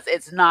because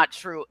it's not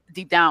true.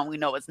 Deep down, we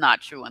know it's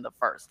not true in the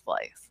first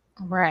place.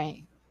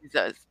 Right.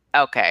 So,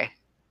 okay.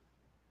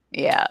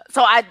 Yeah.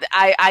 So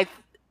I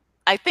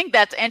think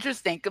that's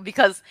interesting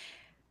because,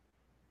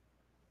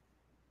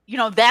 you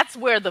know, that's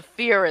where the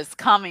fear is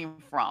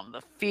coming from.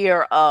 The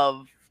fear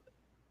of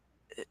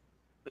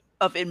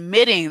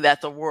admitting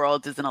that the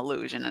world is an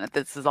illusion and that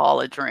this is all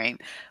a dream.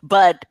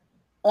 But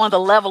on the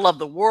level of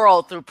the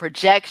world through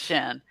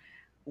projection,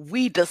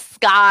 we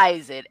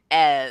disguise it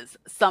as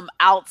some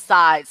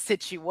outside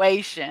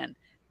situation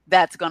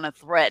that's going to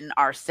threaten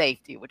our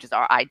safety, which is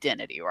our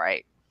identity,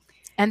 right?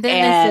 And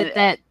then is it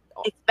that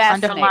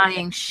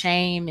underlying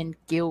shame and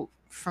guilt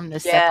from the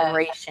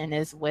separation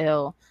as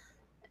well?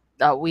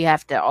 We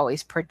have to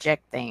always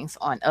project things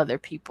on other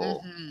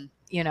people,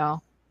 you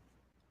know?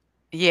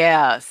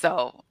 Yeah,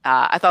 so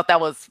I thought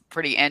that was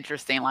pretty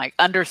interesting, like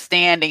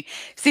understanding.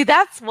 See,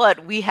 that's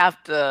what we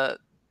have to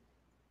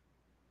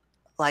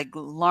like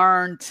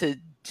learn to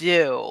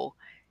do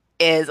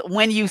is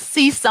when you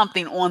see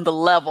something on the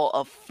level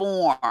of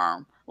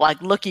form,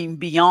 like looking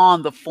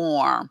beyond the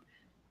form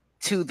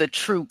to the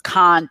true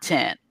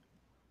content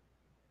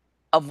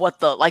of what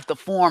the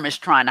form is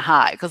trying to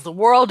hide. Because the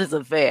world is a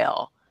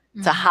veil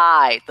to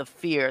hide the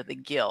fear, the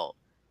guilt,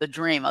 the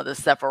dream of the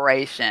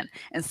separation.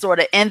 And sort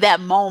of in that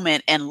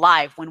moment in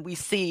life when we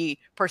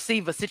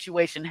perceive a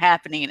situation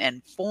happening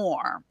in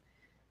form,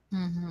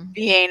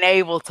 being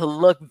able to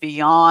look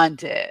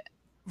beyond it.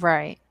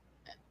 Right.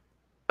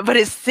 But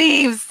it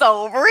seems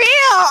so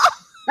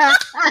real.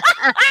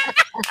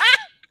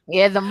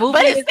 Yeah, the movie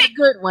is a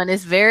good one.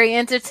 It's very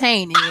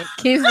entertaining. It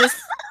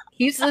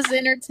keeps us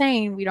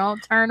entertained. We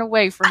don't turn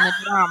away from the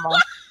drama.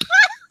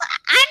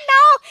 I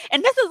know.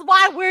 And this is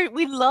why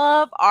we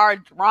love our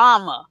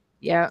drama.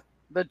 Yeah.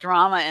 The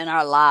drama in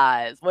our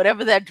lives,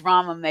 whatever that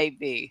drama may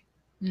be.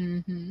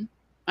 Mm-hmm.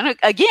 And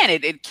again,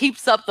 it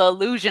keeps up the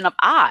illusion of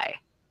I.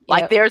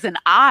 Like there's an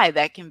I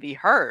that can be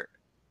hurt.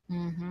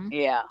 Mm-hmm.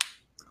 Yeah.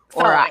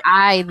 Or an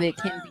I that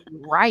can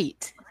be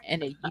right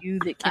and a you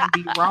that can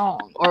be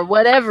wrong or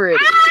whatever it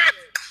is.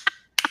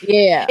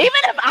 Yeah. Even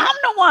if I'm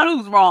the one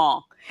who's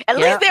wrong, at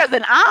least there's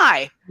an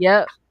I.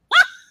 Yep.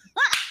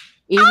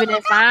 Even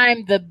if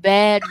I'm the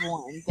bad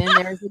one, then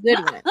there's a good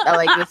one.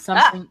 Like it's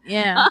something,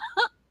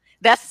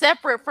 that's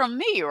separate from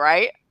me,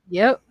 right?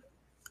 Yep.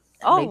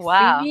 Oh,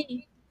 wow.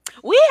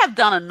 We have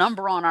done a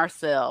number on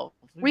ourselves.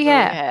 We really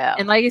have.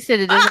 And like I said,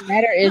 it doesn't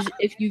matter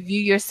if you view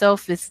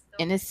yourself as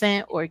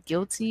innocent or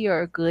guilty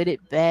or good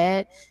at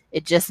bad.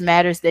 It just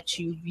matters that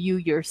you view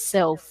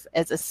yourself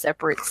as a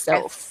separate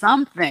self. As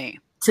something.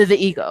 To the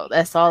ego.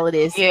 That's all it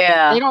is.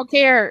 Yeah. They don't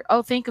care.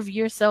 Oh, think of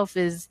yourself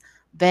as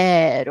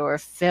bad or a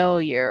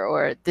failure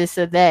or this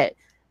or that.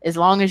 As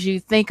long as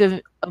you think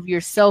of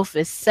yourself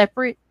as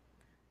separate,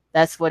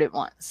 that's what it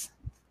wants.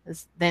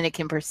 Then it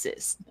can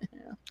persist.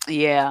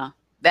 Yeah.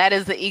 That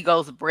is the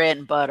ego's bread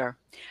and butter.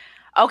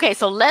 Okay,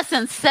 so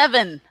lesson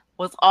 7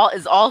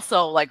 is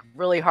also like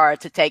really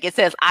hard to take. It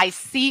says, I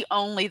see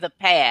only the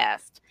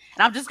past.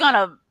 And I'm just going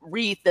to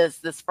read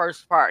this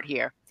first part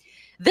here.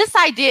 This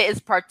idea is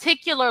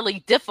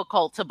particularly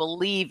difficult to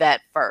believe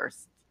at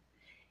first,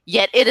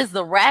 yet it is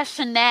the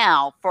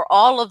rationale for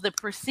all of the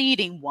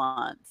preceding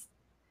ones.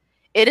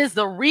 It is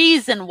the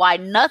reason why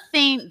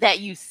nothing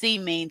that you see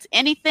means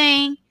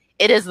anything.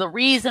 It is the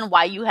reason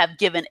why you have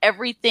given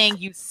everything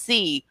you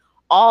see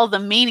all the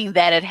meaning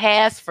that it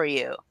has for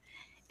you.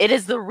 It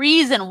is the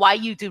reason why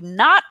you do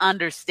not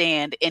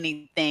understand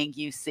anything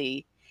you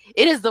see.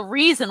 It is the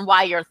reason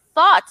why your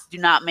thoughts do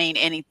not mean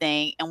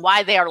anything and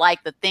why they are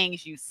like the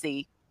things you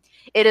see.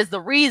 It is the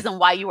reason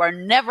why you are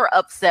never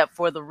upset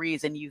for the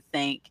reason you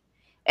think.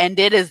 And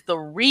it is the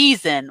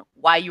reason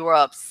why you are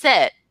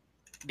upset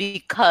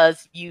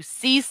because you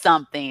see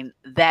something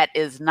that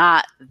is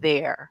not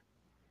there.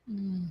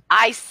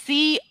 I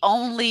see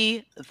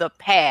only the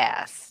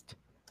past.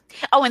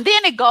 Oh, and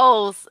then it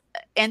goes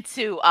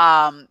into,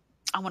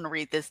 I want to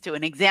read this too,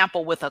 an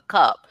example with a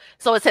cup.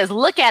 So it says,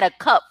 look at a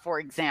cup,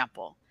 for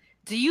example.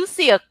 Do you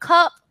see a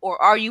cup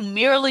or are you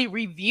merely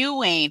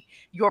reviewing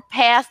your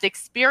past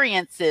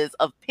experiences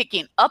of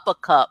picking up a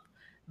cup,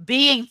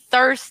 being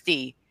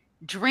thirsty,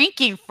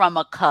 drinking from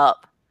a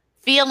cup,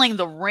 feeling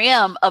the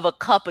rim of a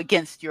cup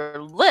against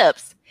your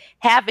lips,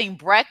 having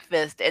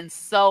breakfast, and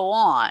so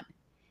on?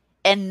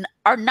 And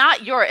are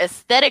not your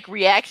aesthetic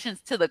reactions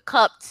to the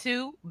cup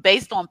too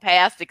based on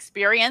past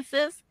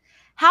experiences?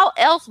 How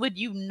else would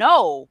you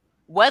know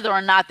whether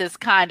or not this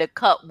kind of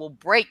cup will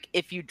break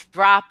if you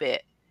drop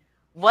it?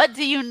 What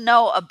do you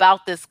know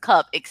about this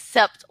cup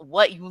except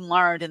what you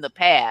learned in the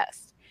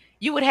past?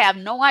 You would have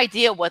no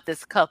idea what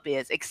this cup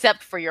is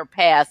except for your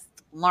past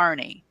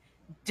learning.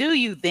 Do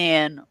you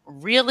then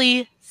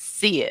really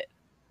see it?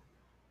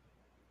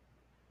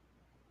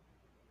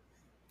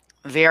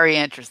 Very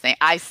interesting.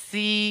 I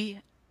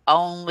see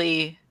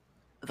only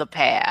the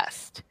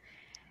past.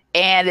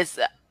 And it's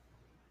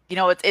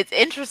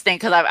interesting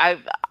because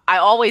I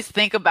always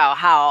think about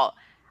how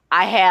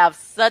I have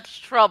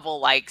such trouble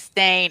like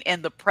staying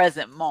in the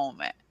present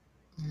moment.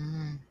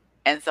 Mm.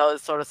 And so it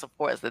sort of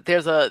supports that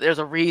there's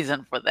a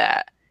reason for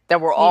that.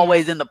 That we're Yeah.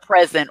 always in the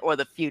present or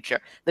the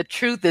future. The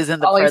truth is in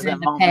the Always present in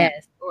the moment.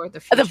 past or the The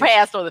future.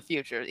 past or the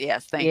future.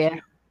 Yes, thank Yeah.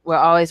 you. We're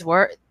always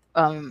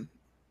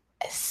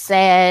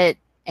sad,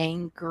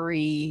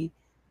 angry,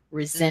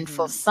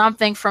 resentful,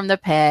 something from the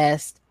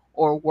past,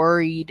 or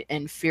worried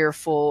and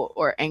fearful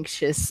or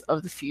anxious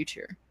of the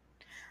future.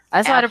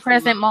 That's why the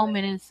present Absolutely.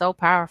 moment is so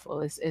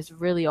powerful. It's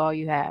really all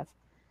you have.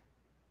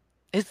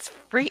 It's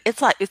free.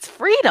 It's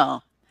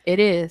freedom. It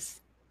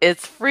is.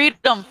 It's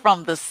freedom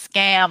from the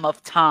scam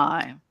of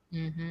time.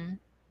 Mm-hmm.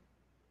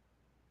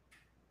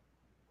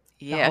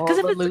 Yeah, because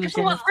if it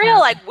illusion was of real, time.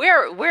 like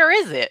where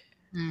is it?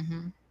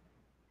 Mm-hmm.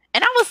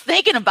 And I was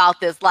thinking about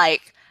this,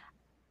 like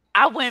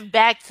I went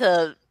back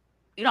to,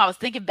 I was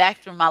thinking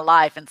back through my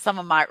life and some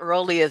of my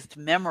earliest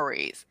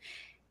memories,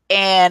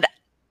 and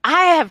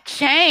I have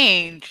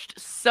changed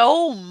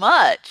so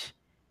much,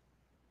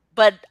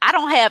 but I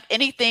don't have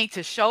anything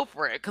to show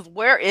for it because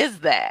where is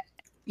that?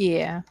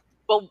 Yeah.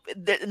 Well,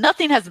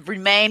 nothing has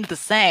remained the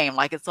same,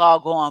 like it's all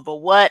gone. But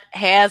what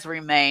has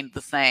remained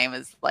the same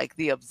is like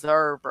the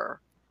observer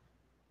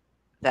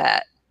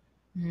that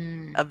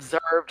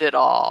observed it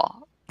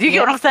all. Do you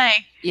get what I'm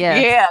saying?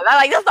 Yes. Yeah.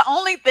 Like that's the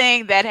only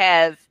thing that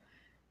has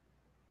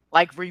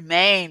like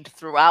remained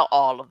throughout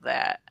all of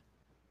that.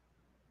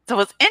 So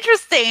it's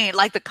interesting,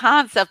 like the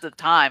concept of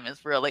time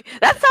is really,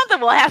 that's something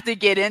we'll have to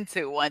get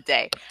into one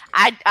day.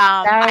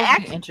 That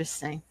would be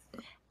interesting.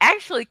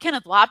 Actually,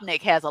 Kenneth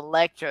Wapnick has a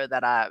lecture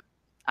that I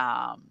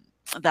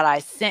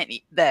sent,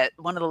 that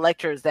one of the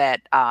lectures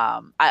that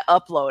I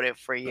uploaded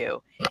for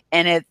you,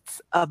 and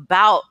it's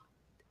about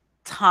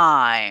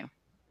time.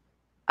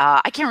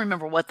 I can't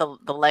remember what the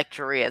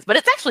lecture is, but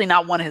it's actually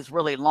not one of his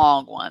really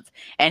long ones.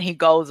 And he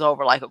goes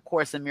over like A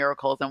Course in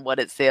Miracles and what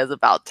it says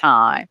about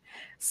time.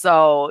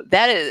 So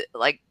that is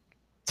like,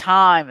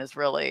 time is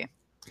really,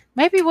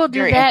 maybe we'll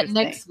do that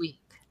next week.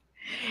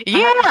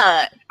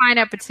 Yeah. Find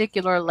a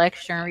particular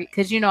lecture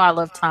because I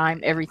love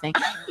time, everything,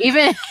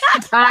 even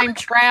time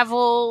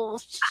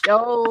travel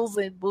shows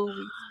and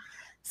movies.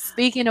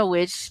 Speaking of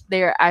which,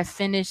 I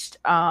finished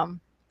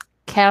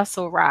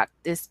Castle Rock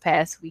this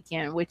past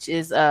weekend, which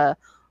is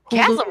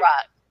Castle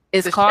Rock.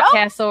 It's called show?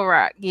 Castle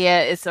Rock.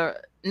 Yeah, it's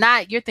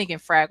you're thinking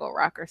Fraggle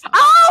Rock or something.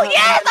 Oh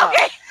yes,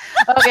 okay.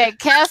 Okay,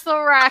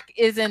 Castle Rock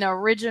is an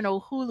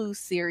original Hulu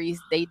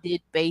series they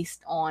did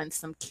based on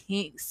some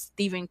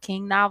Stephen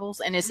King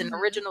novels, and it's an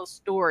original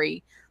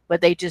story,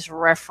 but they just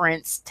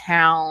reference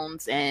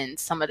towns and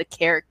some of the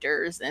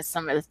characters and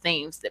some of the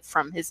themes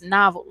from his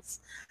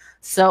novels.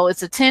 So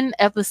it's a 10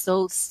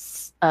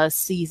 episodes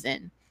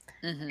season.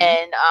 Mm-hmm.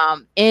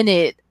 And in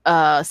it,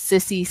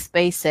 Sissy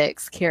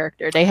Spacek's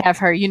character, they have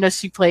her,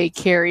 she played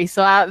Carrie.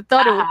 So I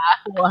thought it was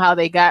cool how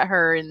they got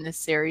her in this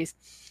series.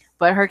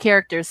 But her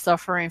character is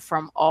suffering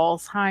from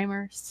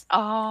Alzheimer's.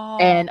 Oh.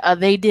 And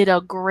they did a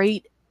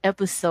great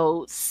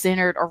episode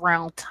centered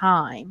around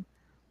time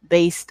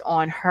based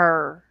on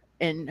her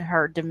and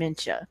her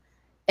dementia.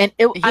 And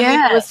it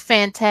was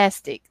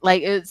fantastic.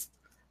 Like the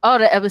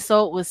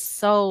episode was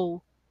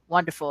so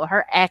wonderful.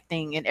 Her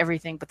acting and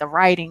everything, but the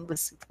writing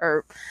was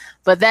superb.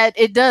 But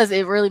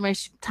it really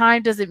makes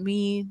time doesn't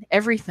mean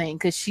everything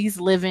because she's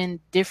living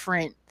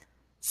different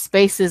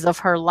spaces of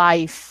her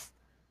life.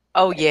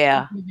 Oh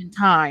yeah,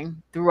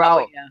 time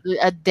throughout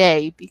a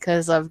day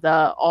because of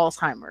the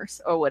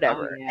Alzheimer's or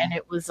whatever. And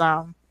it was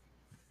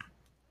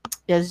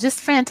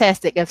just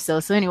fantastic episode.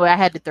 So anyway, I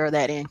had to throw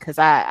that in because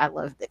I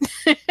loved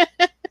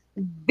it.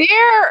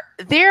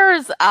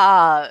 There's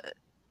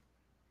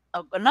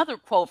another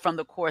quote from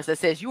the Course that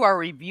says, "You are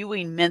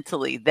reviewing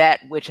mentally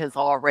that which has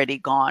already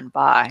gone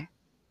by."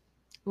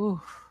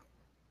 Ooh.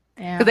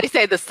 Yeah. Because they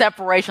say the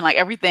separation, like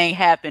everything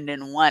happened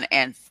in one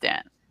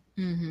instant.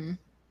 Mm-hmm.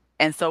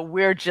 And so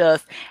we're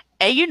just,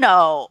 and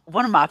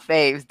one of my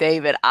faves,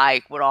 David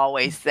Icke, would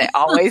always say,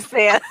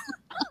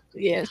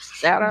 yes,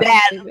 shout out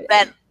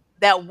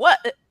that what,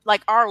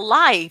 like our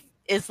life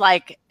is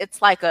like,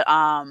 it's like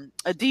a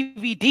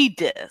DVD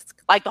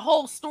disc. Like the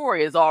whole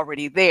story is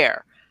already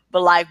there.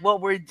 But like what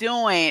we're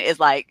doing is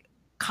like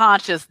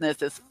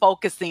consciousness is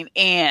focusing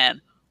in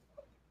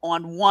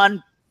on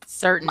one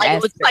certain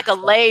aspect. It's like a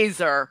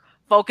laser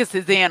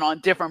focuses in on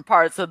different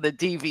parts of the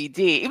DVD,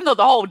 even though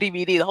the whole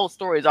DVD, the whole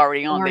story is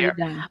already on there.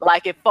 Done.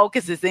 Like it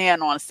focuses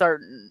in on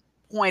certain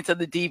points of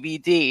the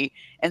DVD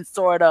and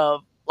sort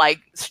of like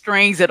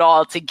strings it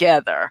all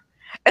together.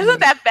 Isn't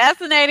that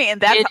fascinating? And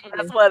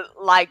that's what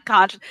like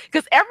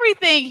because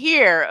everything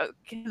here,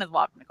 Kenneth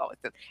Wapnick always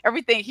says,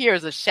 everything here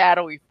is a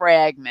shadowy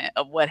fragment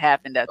of what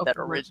happened at that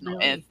original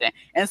instant.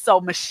 And so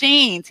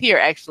machines here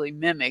actually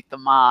mimic the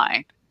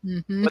mind.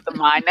 But the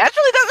mind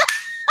naturally doesn't.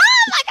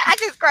 Oh my gosh,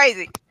 it's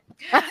crazy.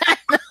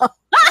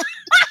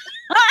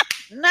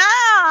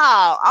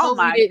 No. Oh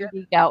my! We didn't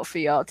geek out for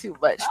y'all too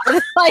much, but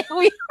it's like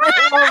we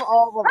love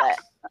all of that.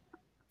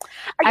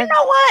 You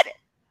know what?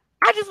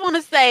 I just want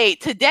to say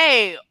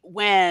today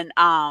when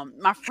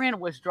my friend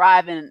was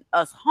driving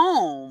us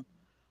home,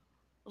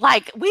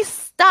 like we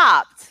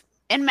stopped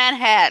in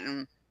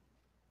Manhattan,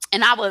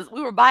 and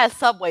we were by a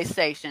subway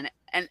station,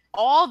 and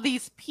all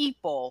these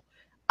people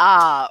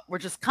were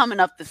just coming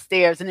up the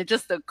stairs, and it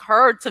just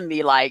occurred to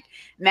me like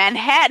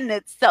Manhattan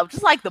itself,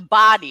 just like the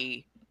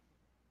body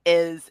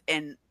is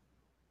an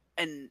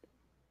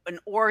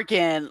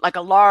organ, like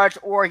a large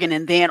organ,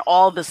 and then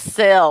all the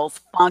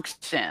cells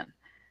function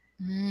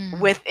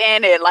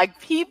within it.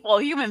 Like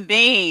human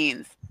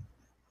beings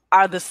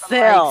are the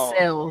cells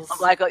of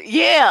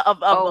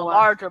a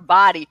larger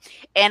body.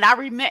 And I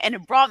remember, and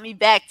it brought me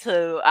back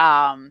to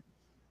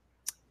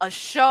a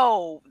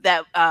show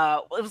that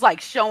it was like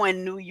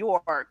showing New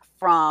York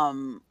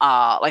from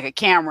like a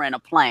camera in a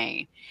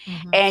plane.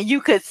 And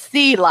you could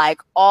see like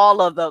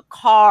all of the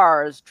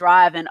cars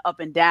driving up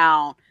and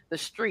down the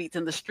streets,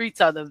 and the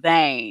streets are the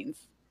veins.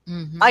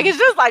 Like it's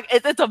just like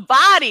it's a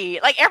body.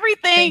 Like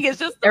everything is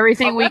just a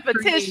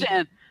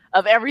repetition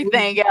of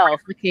everything else.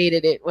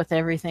 Replicated it with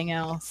everything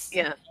else.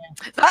 Yeah.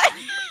 So,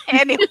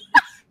 anyway,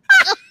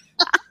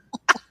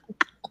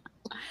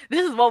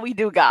 this is what we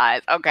do,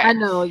 guys. Okay. I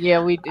know.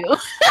 Yeah, we do.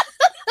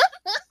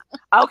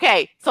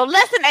 Okay, so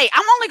lesson 8.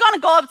 I'm only going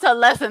to go up to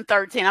lesson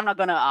 13. I'm not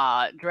going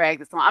to drag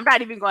this on. I'm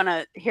not even going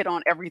to hit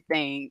on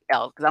everything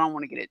else because I don't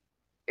want to get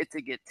it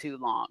to get too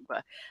long.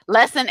 But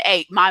lesson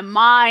 8, my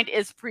mind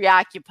is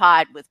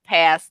preoccupied with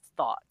past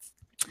thoughts.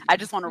 I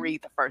just want to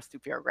read the first 2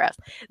 paragraphs.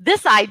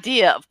 This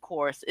idea, of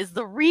course, is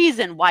the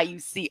reason why you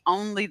see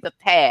only the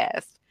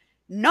past.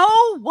 No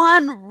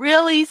one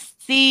really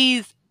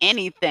sees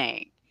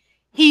anything.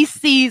 He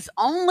sees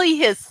only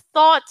his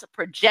thoughts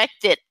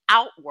projected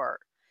outward.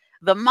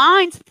 The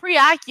mind's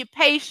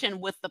preoccupation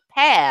with the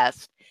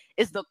past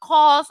is the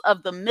cause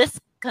of the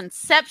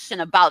misconception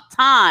about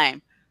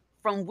time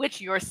from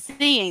which your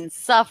seeing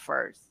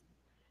suffers.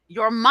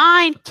 Your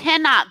mind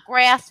cannot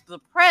grasp the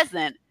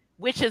present,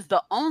 which is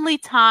the only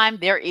time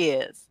there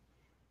is.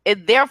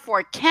 It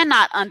therefore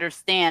cannot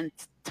understand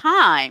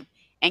time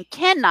and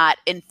cannot,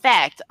 in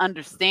fact,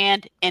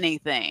 understand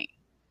anything.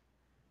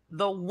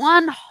 The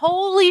one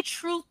wholly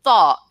true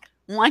thought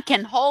one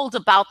can hold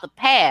about the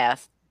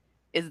past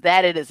is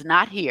that it is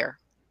not here.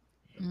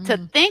 To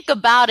think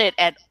about it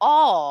at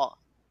all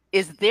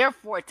is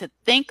therefore to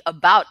think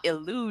about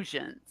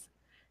illusions.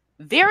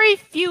 Very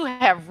few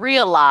have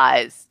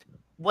realized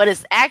what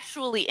is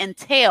actually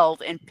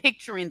entailed in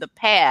picturing the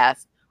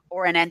past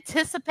or in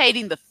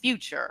anticipating the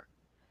future.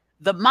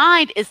 The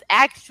mind is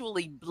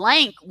actually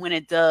blank when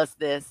it does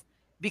this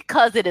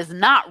because it is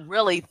not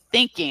really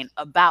thinking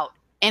about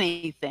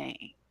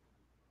anything.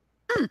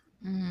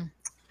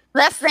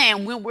 That's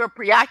saying when we're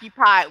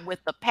preoccupied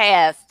with the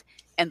past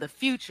and the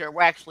future,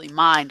 we're actually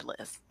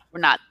mindless. We're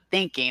not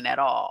thinking at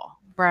all.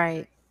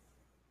 Right.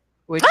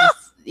 We're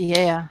just,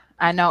 yeah,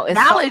 I know. It's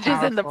knowledge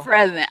is in the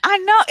present. I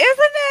know,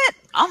 isn't it?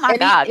 Oh my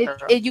God.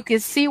 You can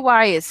see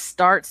why it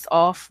starts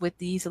off with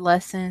these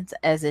lessons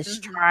as it's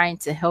trying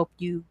to help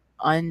you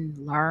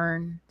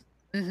unlearn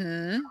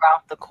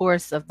throughout the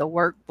course of the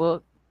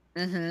workbook.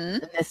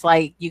 And it's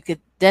like you could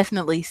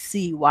definitely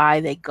see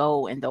why they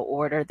go in the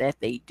order that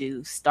they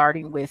do,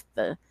 starting with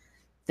the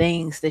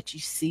things that you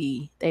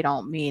see, they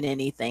don't mean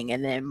anything,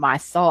 and then my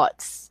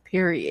thoughts,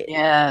 period,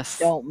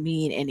 don't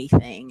mean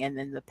anything, and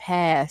then the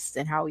past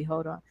and how we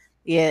hold on.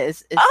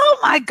 It's oh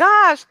my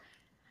gosh,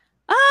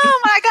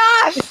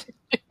 it's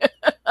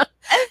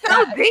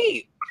so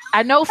deep.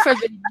 I know for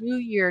the new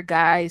year,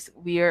 guys,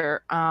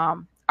 we're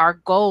our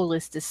goal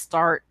is to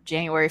start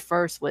January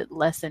 1st with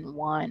lesson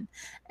 1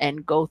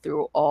 and go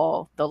through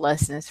all the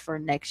lessons for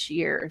next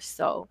year.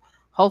 So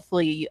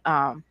hopefully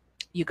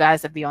you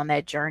guys will be on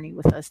that journey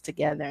with us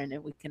together, and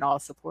then we can all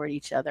support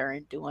each other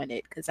in doing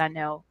it. Because I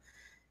know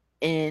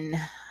in,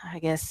 I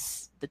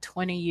guess, the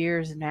 20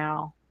 years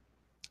now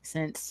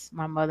since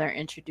my mother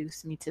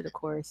introduced me to the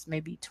course,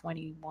 maybe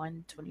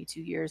 21,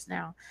 22 years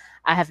now,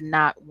 I have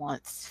not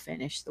once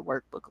finished the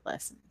workbook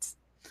lessons.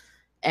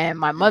 And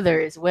my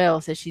mother as well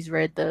says she's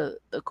read the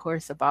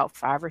course about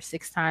 5 or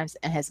 6 times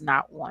and has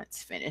not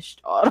once finished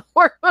all the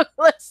workbook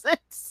lessons.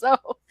 So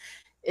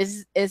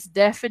it's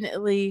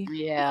definitely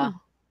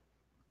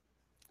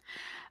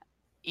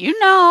You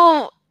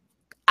know,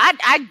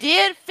 I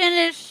did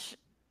finish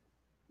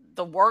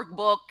the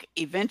workbook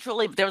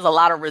eventually, but there was a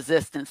lot of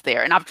resistance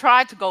there. And I've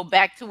tried to go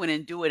back to it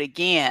and do it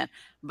again,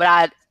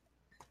 but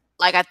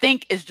I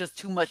think it's just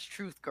too much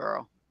truth,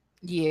 girl.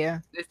 Yeah.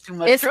 It's too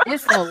much truth.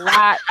 It's a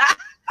lot.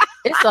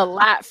 it's a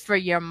lot for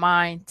your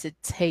mind to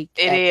take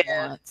It at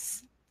is.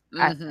 once.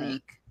 I Mm-hmm.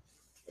 think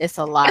it's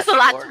a lot It's a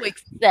lot for to it,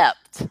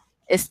 accept.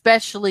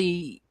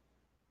 especially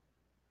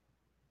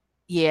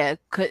yeah,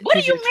 What do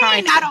because you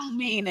mean I don't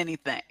mean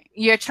anything?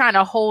 you're trying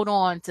to hold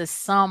on to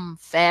some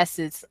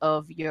facets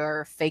of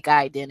your fake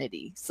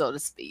identity, so to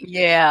speak.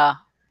 Yeah.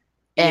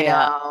 And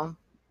Yeah.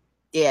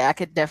 yeah, I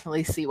could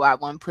definitely see why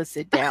one puts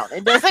it down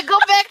and doesn't go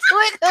back to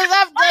it because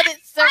I've done it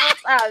several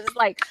times. It's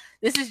like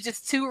this is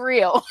just too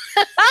real.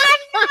 I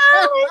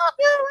know.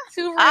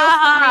 Too real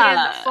for me in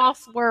the Uh-huh.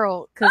 false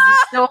world because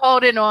you're still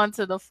holding on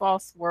to the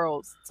false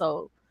worlds.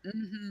 So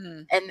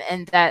Mm-hmm.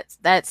 and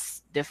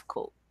that's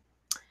difficult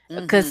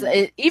because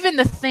Mm-hmm. even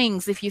the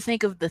things, if you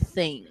think of the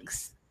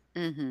things,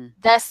 Mm-hmm.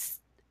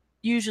 that's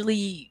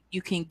usually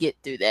you can get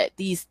through that.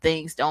 These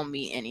things don't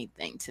mean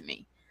anything to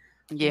me.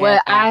 Yeah.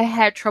 What I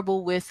had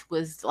trouble with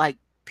was like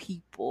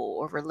people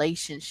or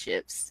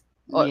relationships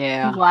or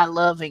Yeah. people I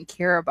love and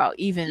care about.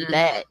 Even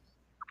that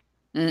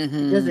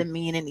Mm-hmm. doesn't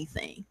mean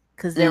anything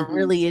because there Mm-hmm.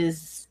 really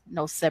is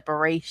no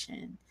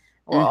separation.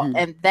 Or Mm-hmm.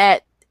 and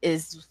that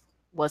is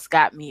what's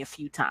got me a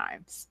few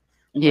times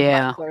with my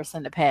Yeah. course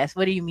in the past.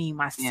 What do you mean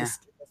my Yeah.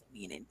 sister doesn't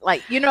mean it?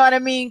 Like, you know what I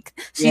mean?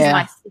 She's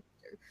my Yeah. sister.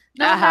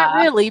 No, not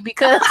really,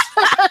 because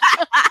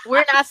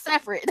we're not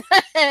separate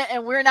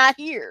and we're not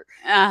here.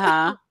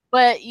 Uh-huh.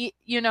 But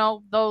you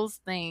know, those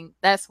things,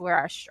 that's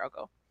where I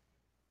struggle.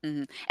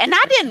 Mm-hmm. And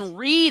I didn't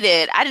read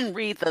it. I didn't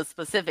read the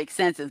specific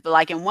sentence, but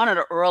like in one of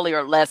the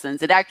earlier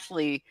lessons, it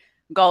actually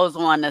goes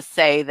on to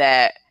say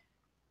that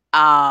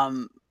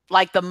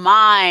like the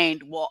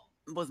mind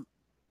was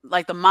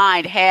like the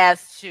mind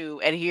has to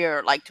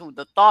adhere like to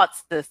the thought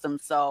system,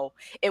 so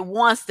it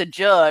wants to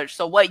judge.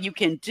 So what you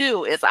can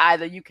do is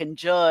either you can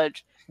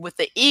judge with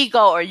the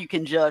ego or you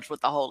can judge with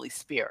the Holy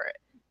Spirit.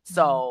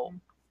 So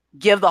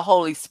give the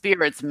Holy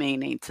Spirit's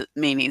meanings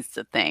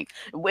to think.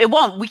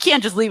 We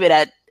can't just leave it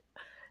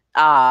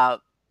at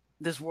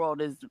this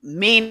world is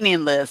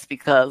meaninless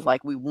because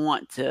like we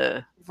want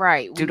to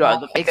Right. do We the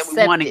won't fact that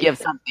we want accept to it. give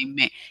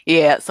something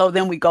yeah, so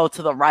then we go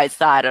to the right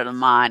side of the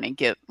mind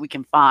and we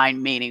can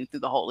find meaning through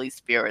the Holy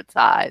Spirit's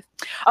eyes.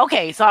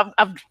 Okay, so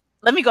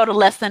let me go to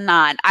lesson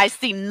 9. I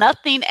see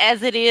nothing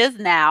as it is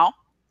now.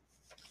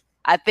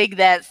 I think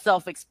that's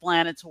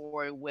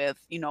self-explanatory with,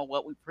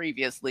 what we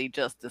previously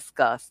just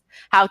discussed.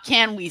 How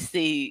can we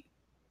see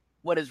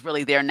what is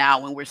really there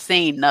now when we're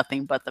seeing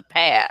nothing but the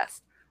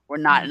past? We're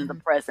not in the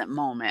present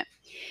moment.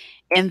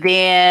 And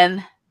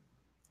then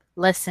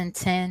lesson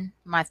 10,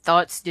 my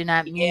thoughts do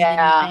not mean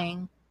yeah.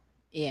 anything.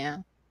 Yeah.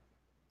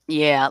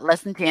 Yeah,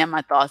 lesson 10,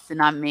 my thoughts do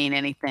not mean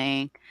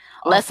anything.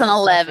 Also Lesson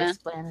 11,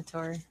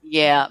 self-explanatory.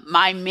 yeah,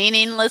 my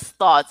meaningless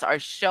thoughts are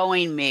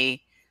showing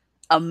me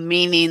a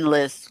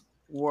meaningless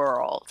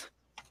world.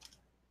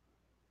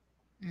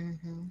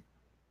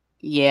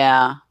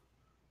 Yeah,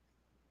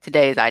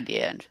 today's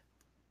idea.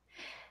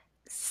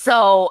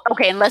 So,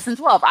 okay, in lesson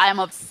 12, I am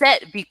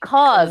upset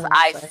because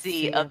I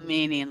see a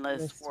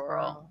meaningless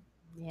world.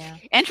 Yeah.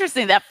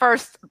 Interesting, that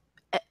first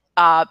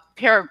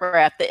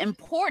paragraph, the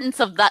importance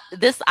of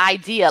this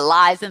idea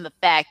lies in the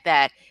fact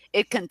that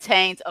it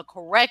contains a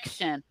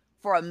correction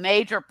for a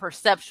major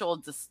perceptual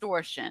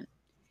distortion.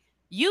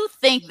 You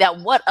think that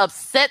what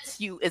upsets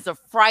you is a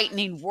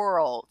frightening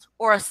world,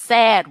 or a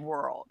sad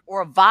world,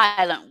 or a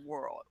violent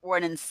world, or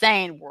an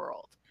insane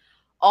world.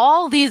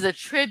 All these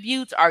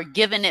attributes are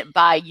given it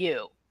by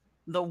you.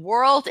 The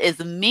world is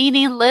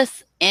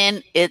meaningless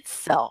in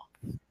itself.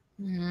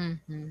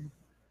 Mm-hmm.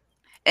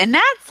 And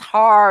that's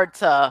hard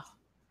to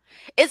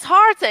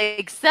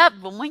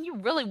accept, but when you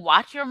really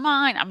watch your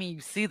mind, I mean,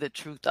 you see the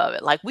truth of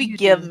it. Like we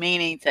give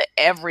meaning to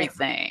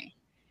everything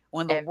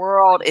when the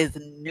world is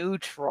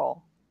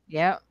neutral.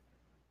 Yep.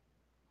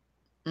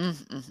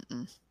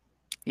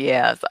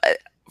 Yeah, it's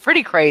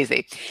pretty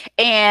crazy.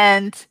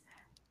 And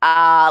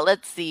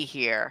let's see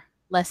here.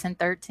 Lesson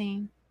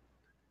 13.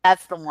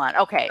 That's the one.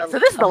 Okay, so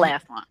this is the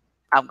last one.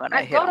 I'm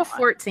gonna hit go to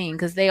 14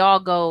 because they all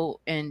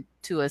go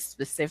into a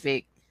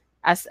specific.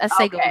 I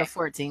say go to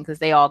 14 because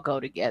they all go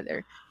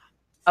together.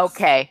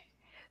 Okay.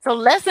 So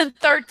lesson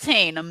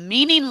 13, a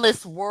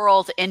meaningless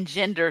world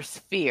engenders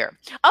fear.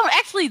 Oh,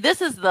 actually,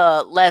 this is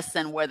the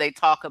lesson where they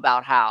talk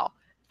about how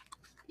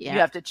you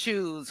have to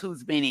choose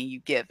whose meaning you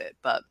give it.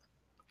 But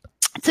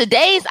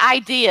today's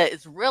idea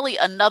is really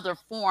another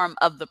form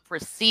of the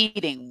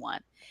preceding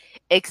one,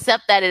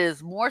 except that it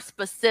is more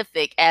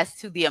specific as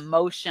to the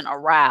emotion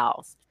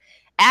aroused.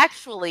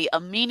 Actually, a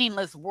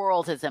meaningless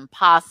world is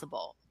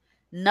impossible.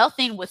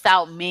 Nothing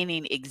without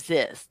meaning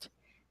exists.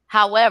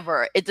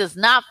 However, it does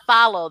not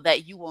follow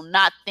that you will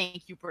not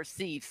think you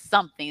perceive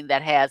something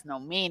that has no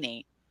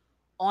meaning.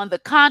 On the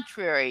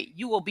contrary,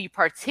 you will be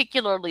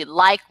particularly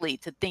likely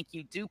to think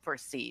you do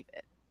perceive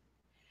it.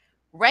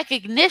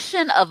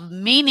 Recognition of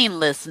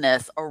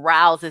meaninglessness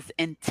arouses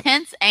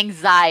intense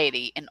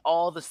anxiety in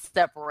all the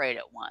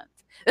separated ones.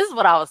 This is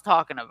what I was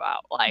talking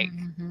about. Like,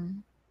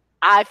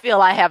 I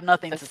feel I have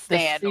nothing to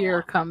stand on. The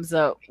fear comes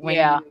up when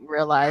you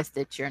realize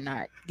that you're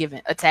not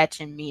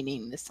attaching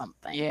meaning to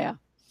something. Yeah.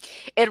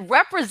 It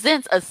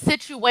represents a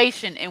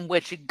situation in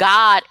which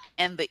God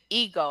and the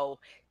ego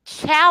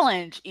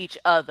challenge each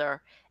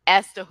other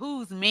as to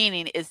whose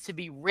meaning is to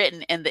be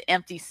written in the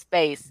empty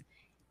space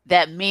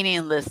that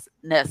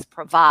meaninglessness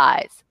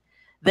provides.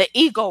 The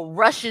ego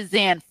rushes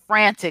in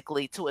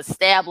frantically to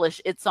establish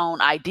its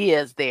own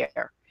ideas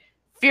there,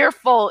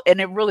 fearful,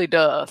 and it really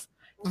does,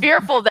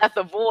 fearful that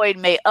the void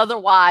may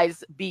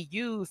otherwise be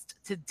used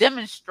to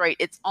demonstrate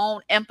its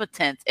own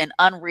impotence and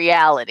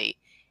unreality.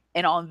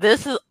 And on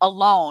this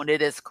alone,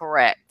 it is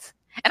correct.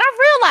 And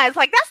I realized,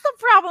 like, that's the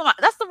problem.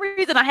 That's the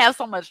reason I have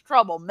so much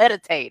trouble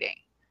meditating.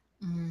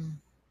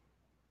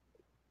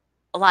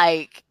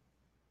 Like,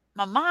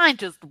 my mind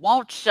just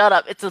won't shut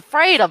up. It's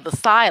afraid of the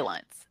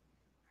silence.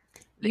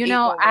 You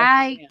know,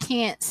 I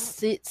can't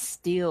sit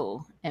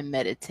still and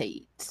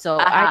meditate. So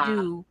I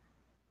do.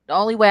 The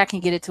only way I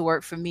can get it to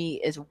work for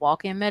me is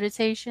walk-in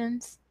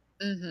meditations.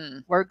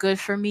 Work good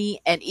for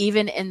me. And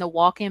even in the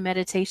walk-in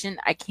meditation,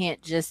 I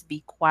can't just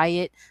be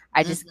quiet.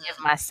 I just give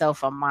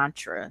myself a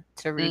mantra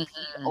to repeat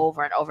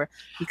over and over.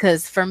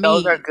 Because for me,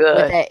 with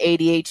that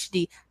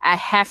ADHD, I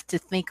have to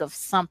think of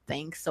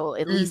something. So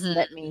at least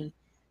let me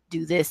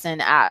do this.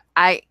 And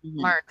I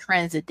learned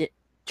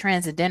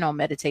transcendental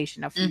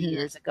meditation a few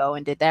years ago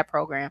and did that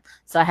program.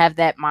 So I have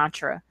that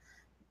mantra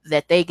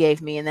that they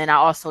gave me. And then I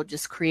also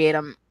just create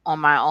them on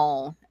my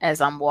own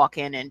as I'm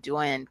walking and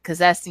doing, because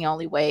that's the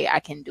only way I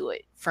can do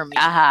it for me.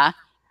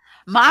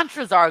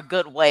 Mantras are a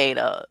good way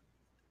to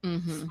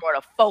sort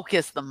of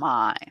focus the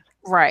mind.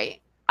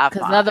 Right.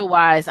 Because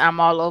otherwise I'm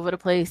all over the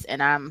place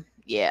and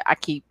I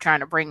keep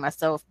trying to bring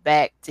myself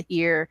back to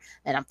here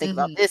and I'm thinking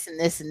about this and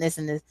this and this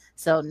and this.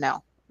 So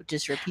no,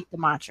 just repeat the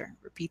mantra,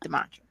 repeat the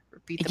mantra.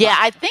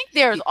 I think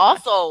there's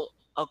also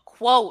a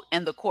quote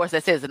in the Course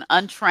that says an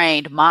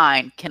untrained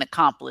mind can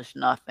accomplish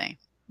nothing.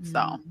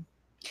 So,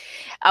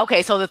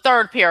 okay, so the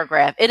third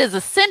paragraph, it is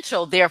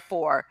essential,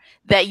 therefore,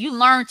 that you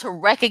learn to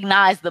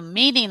recognize the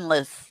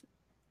meaningless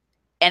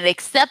and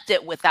accept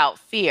it without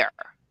fear.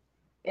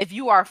 If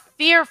you are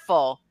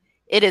fearful,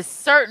 it is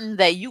certain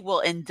that you will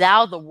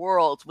endow the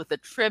world with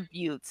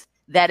attributes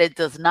that it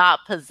does not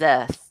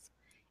possess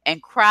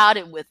and crowd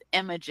it with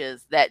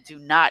images that do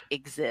not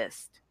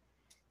exist.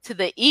 To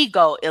the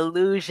ego,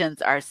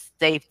 illusions are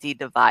safety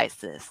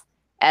devices,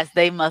 as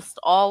they must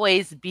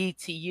always be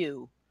to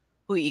you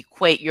who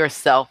equate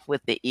yourself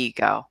with the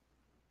ego.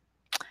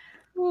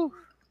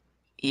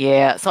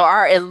 Yeah, so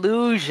our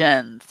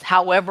illusions,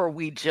 however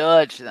we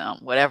judge them,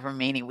 whatever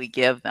meaning we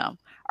give them,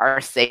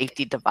 are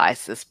safety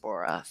devices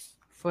for us.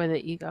 For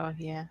the ego,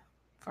 yeah.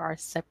 For our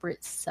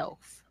separate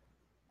self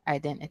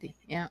identity,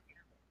 yeah.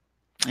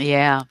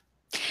 Yeah.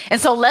 And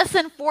so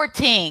lesson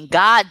 14,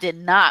 God did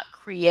not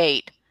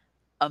create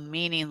a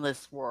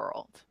meaningless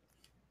world.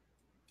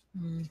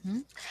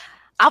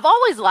 I've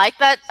always liked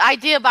that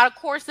idea about A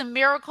Course in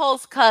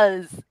Miracles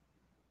because,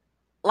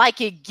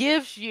 like, it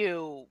gives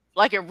you,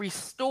 like, it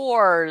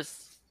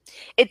restores,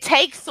 it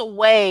takes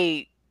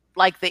away,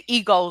 like, the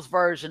ego's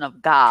version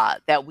of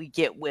God that we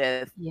get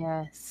with,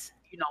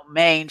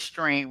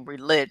 mainstream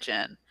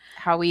religion.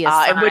 How we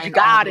in which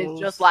God is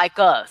just like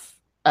us.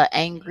 An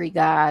angry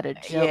God, a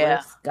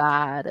jealous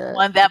God.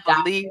 One that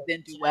believes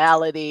in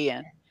duality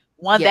and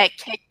one that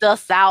kicked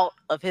us out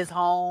of his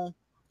home.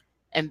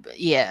 And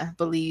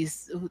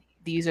believes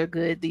these are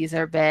good, these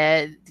are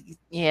bad.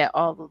 Yeah,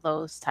 all of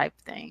those type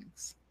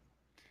things.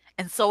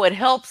 And so it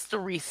helps to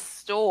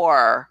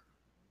restore,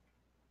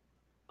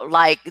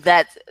 like,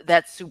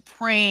 that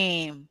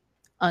supreme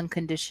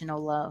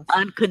unconditional love,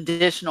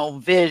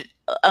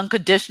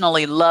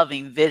 unconditionally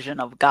loving vision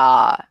of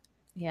God.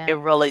 Yeah, it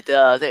really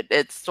does.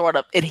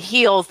 It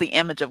heals the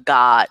image of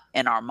God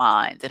in our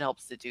minds. It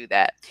helps to do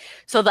that.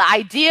 So the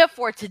idea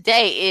for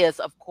today is,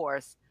 of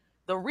course,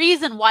 the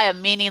reason why a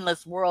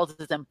meaningless world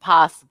is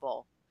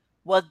impossible.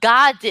 What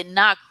God did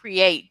not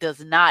create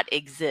does not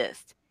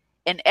exist.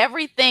 And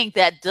everything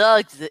that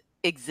does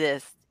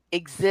exist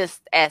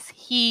exists as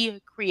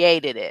He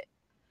created it.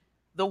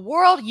 The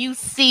world you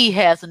see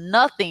has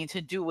nothing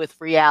to do with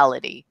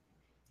reality.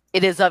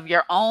 It is of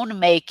your own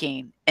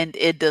making, and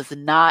it does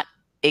not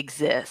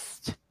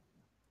exist.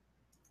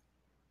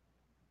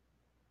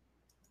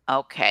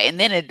 Okay, and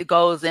then it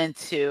goes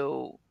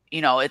into,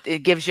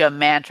 it gives you a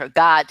mantra.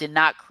 God did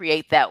not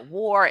create that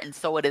war, and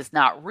so it is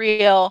not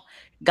real.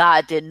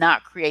 God did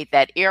not create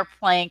that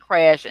airplane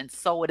crash, and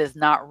so it is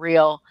not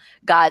real.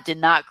 God did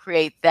not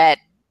create that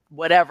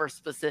whatever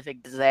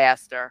specific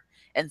disaster,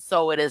 and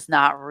so it is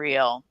not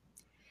real.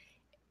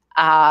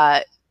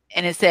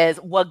 And it says,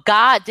 what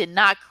God did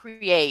not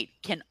create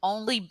can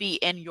only be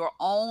in your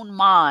own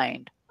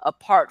mind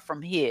apart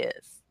from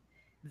His.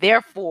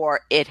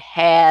 Therefore, it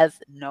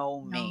has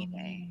no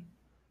meaning.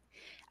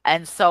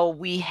 And so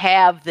we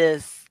have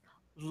this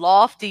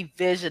lofty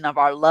vision of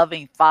our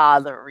loving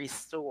Father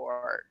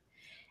restored.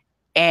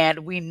 And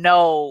we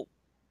know,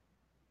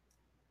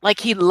 like,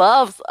 He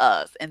loves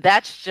us. And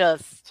that's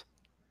just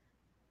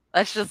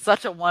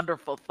such a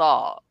wonderful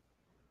thought.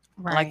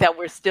 Right. Like, that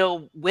we're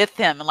still with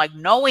Him, and like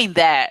knowing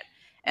that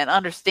and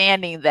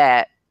understanding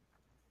that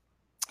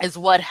is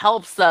what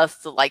helps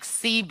us to like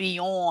see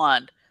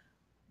beyond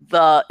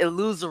the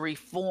illusory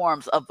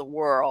forms of the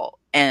world,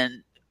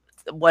 and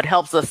what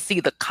helps us see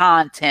the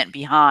content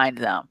behind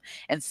them.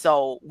 And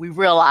so we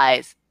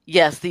realize,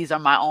 yes, these are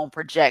my own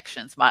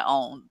projections, my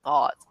own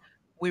thoughts.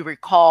 We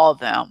recall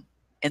them,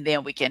 and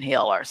then we can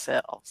heal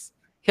ourselves,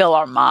 heal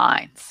our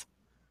minds.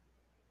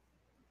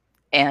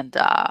 And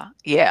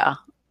yeah.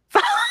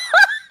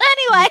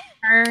 Anyway,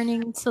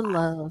 Returning to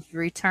love,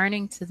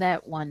 returning to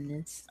that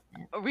oneness.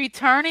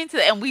 returning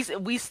to, and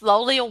we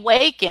slowly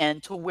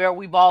awaken to where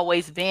we've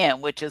always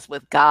been, which is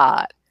with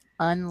God.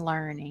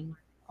 Unlearning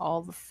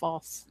all the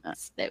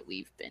falseness that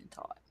we've been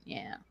taught.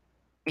 Yeah.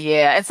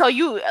 Yeah. And so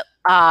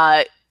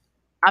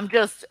I'm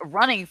just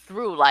running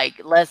through like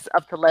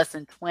up to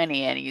lesson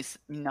 20, and you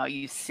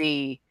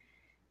see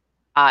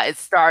it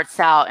starts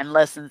out in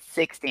lesson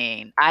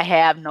 16. I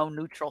have no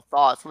neutral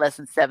thoughts.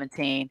 Lesson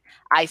 17.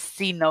 I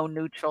see no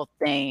neutral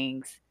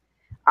things.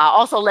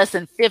 Also,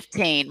 lesson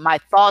 15. My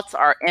thoughts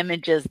are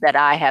images that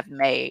I have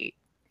made.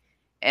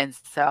 And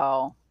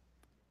so,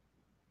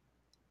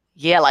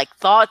 yeah, like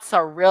thoughts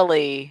are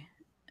really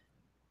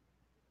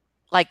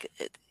like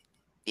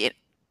it.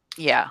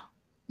 Yeah,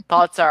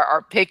 thoughts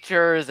are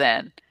pictures,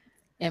 and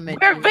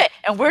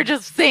we're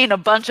just seeing a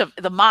bunch of,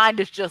 the mind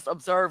is just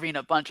observing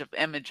a bunch of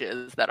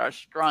images that are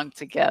strung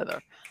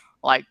together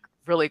like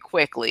really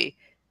quickly,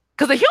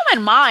 because the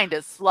human mind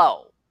is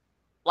slow.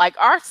 Like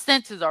our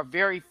senses are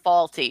very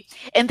faulty.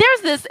 And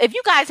there's this, if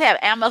you guys have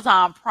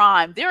Amazon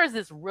Prime, there is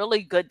this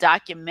really good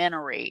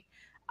documentary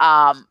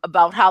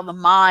about how the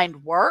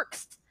mind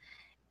works.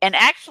 And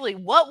actually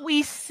what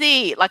we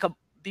see,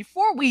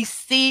 before we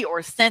see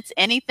or sense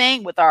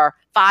anything with our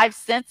five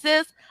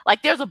senses,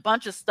 like there's a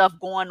bunch of stuff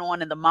going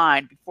on in the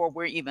mind before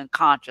we're even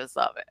conscious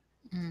of it.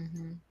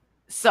 Mm-hmm.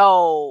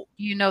 So,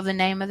 you know the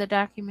name of the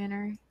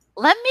documentary?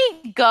 Let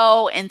me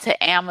go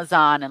into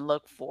Amazon and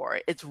look for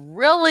it. It's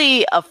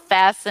really a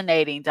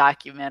fascinating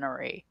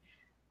documentary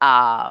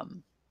about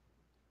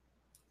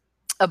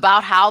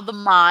how the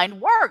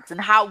mind works and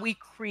how we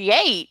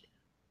create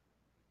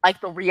like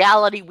the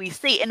reality we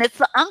see. And it's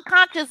the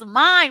unconscious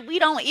mind. We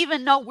don't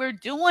even know we're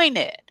doing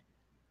it.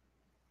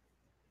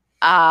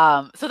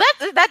 So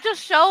that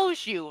just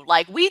shows you,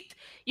 like,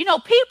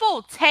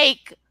 people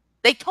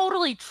they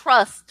totally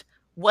trust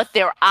what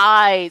their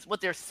eyes,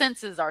 what their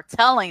senses are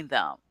telling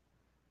them.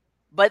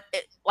 But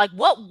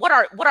what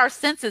our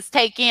senses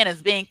take in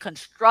is being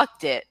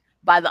constructed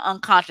by the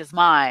unconscious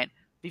mind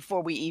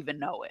before we even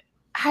know it.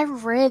 I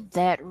read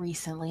that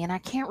recently, and I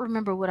can't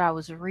remember what I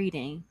was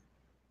reading,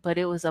 but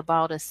it was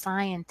about a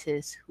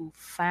scientist who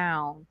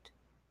found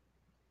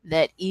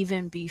that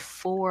even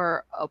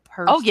before a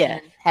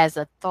person has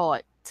a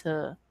thought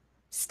to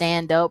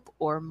stand up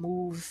or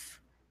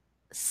move,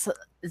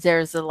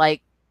 there's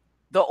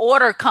the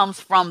order comes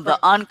from the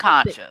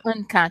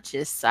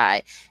unconscious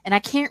side. And I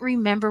can't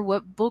remember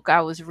what book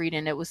I was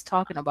reading that was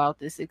talking about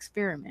this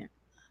experiment.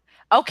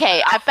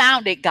 Okay, I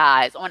found it,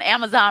 guys, on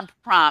Amazon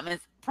Prime.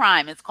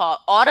 It's called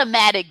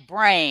Automatic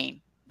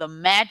Brain: The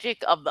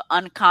Magic of the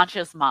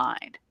Unconscious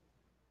Mind.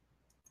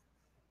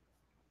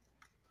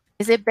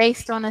 Is it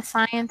based on a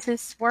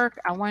scientist's work?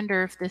 I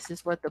wonder if this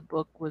is what the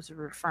book was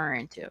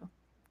referring to.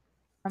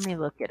 Let me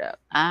look it up.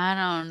 I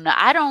don't know.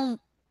 I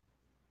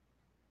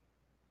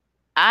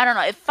don't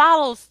know. It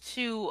follows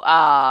to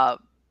I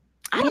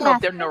don't know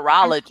if they're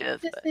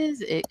neurologists.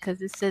 This is it,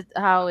 because it says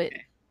how it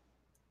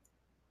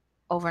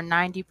over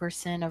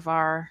 90% of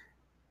our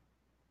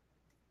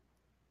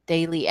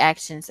daily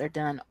actions are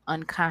done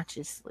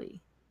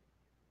unconsciously.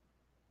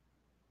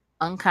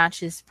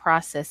 Unconscious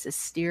processes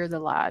steer the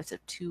lives of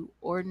two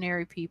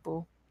ordinary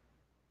people,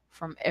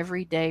 from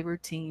everyday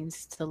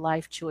routines to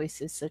life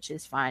choices such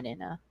as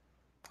finding a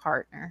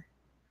partner.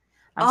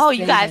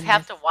 You guys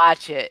have to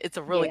watch it. It's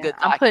a really good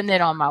documentary. I'm putting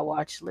it on my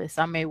watch list.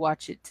 I may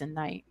watch it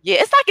tonight. Yeah,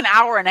 it's like an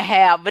hour and a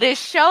half, but it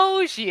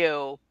shows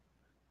you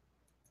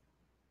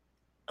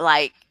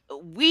like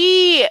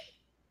we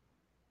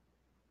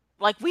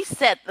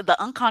set the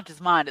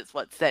unconscious mind is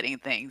what's setting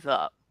things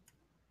up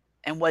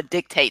and what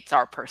dictates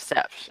our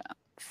perception.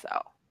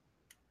 So,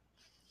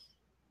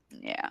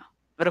 yeah.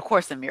 But of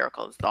course, the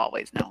miracle has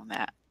always known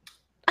that.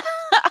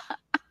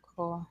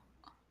 Cool.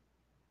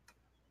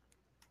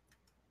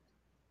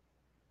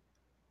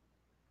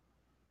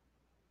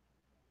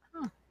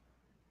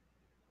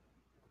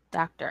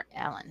 Dr.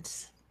 Alan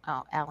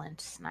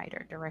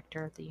Snyder,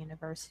 director of the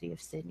University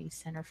of Sydney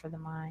Center for the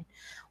Mind.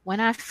 When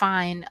I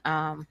find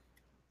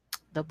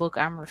the book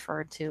I'm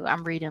referred to,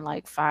 I'm reading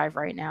like 5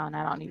 right now, and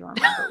I don't even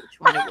remember which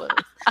one it was.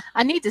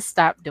 I need to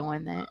stop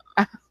doing that.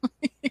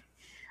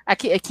 I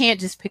can't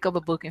just pick up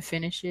a book and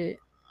finish it.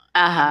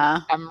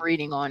 I'm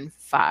reading on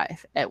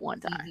 5 at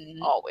one time.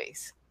 Mm-hmm.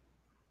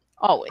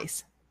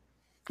 Always.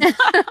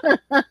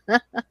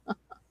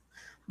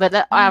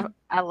 But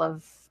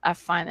I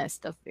find that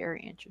stuff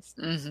very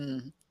interesting.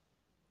 Mm-hmm.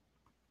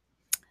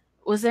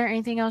 Was there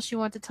anything else you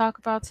want to talk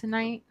about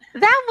tonight?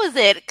 That was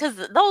it, because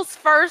those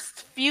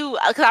first few,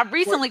 because I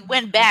recently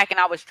went back and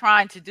I was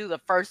trying to do the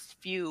first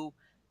few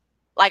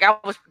like I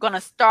was going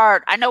to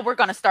start, I know we're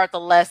going to start the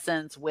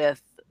lessons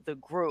with the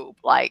group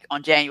like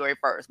on January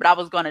 1st, but I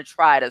was going to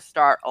try to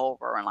start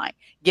over and like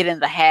get in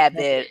the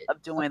habit of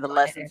Of doing the doing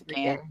it lessons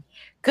every again. day.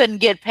 Couldn't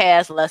get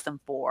past lesson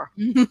 4.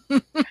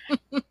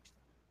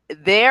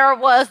 There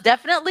was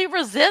definitely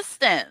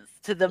resistance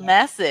to the Yeah.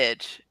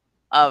 message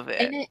of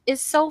it. And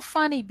it's so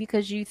funny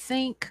because you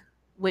think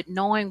with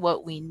knowing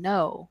what we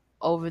know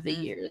over the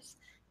Mhm. years,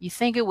 you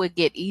think it would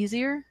get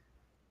easier.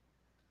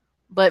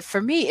 But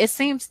for me, it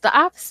seems the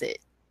opposite.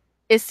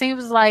 It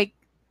seems like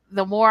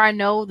the more I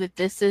know that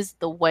this is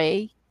the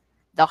way,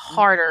 the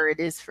harder Mhm. it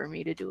is for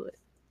me to do it.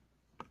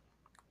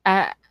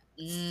 I,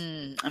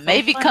 so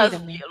Maybe funny because to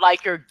me.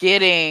 like you're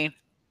getting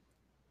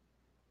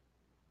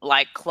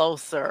like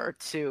closer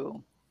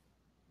to,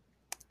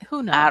 Who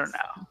I knows? don't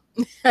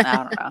know.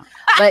 I don't know.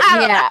 But I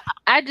don't know. yeah,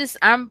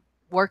 I'm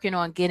working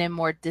on getting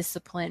more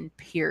disciplined,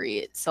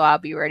 period. So I'll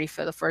be ready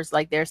for the first.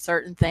 Like, there's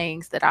certain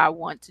things that I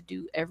want to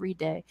do every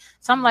day.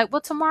 So I'm like, Mhm.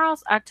 well,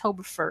 tomorrow's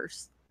October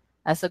 1st.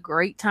 That's a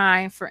great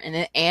time for,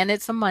 and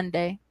it's a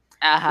Monday. It's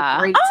a Uh-huh.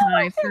 great Oh,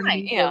 time for okay,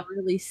 right. me to Yeah.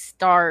 really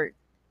start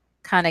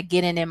kind of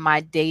getting in my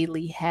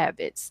daily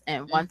habits.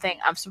 And one thing,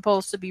 Mhm. I'm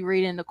supposed to be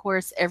reading the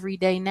course every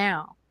day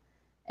now,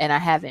 and I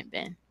haven't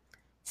been.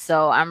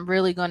 So I'm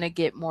really going to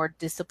get more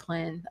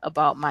disciplined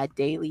about my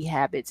daily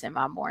habits and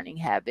my morning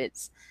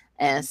habits.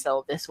 And Mhm.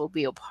 so this will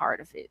be a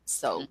part of it.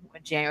 So Mhm.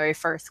 when January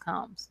 1st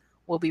comes,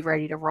 we'll be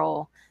ready to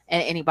roll.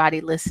 And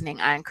anybody listening,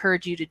 I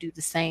encourage you to do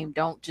the same.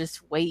 Don't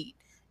just wait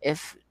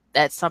if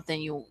that's something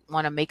you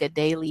want to make a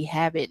daily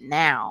habit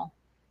now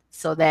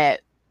so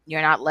that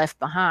you're not left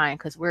behind,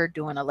 because we're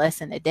doing a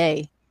lesson a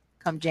day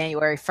come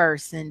January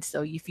 1st. And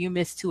so if you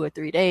miss 2 or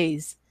 3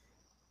 days,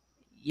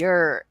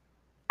 you're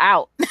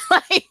out.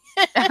 Like,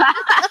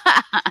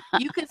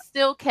 you could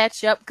still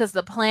catch up because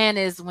the plan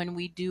is when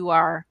we do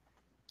our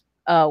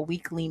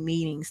weekly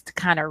meetings to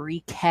kind of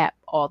recap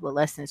all the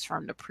lessons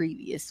from the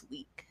previous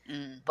week.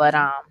 But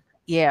Mhm.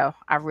 yeah,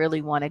 I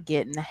really want to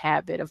get in the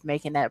habit of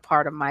making that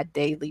part of my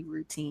daily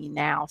routine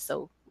now.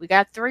 So we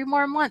got 3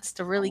 more months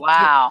to really get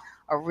Wow.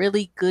 a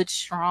really good,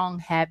 strong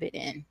habit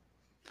in.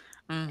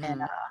 And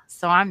Mhm.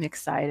 so I'm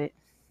excited.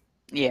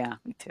 Yeah,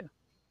 me too.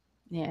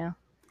 Yeah.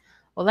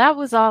 Well, that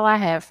was all I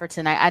have for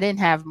tonight. I didn't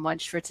have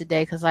much for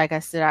today because, like I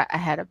said, I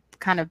had a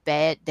kind of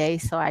bad day,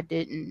 so I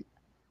don't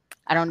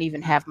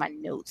even have my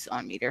notes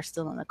on me. They're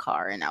still in the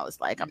car. And I was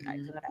like, I'm not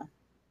Mhm. going to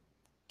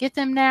get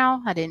them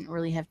now. I didn't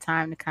really have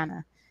time to kind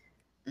of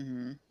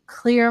Mhm.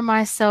 clear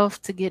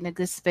myself to get in a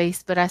good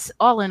space. But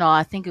all in all,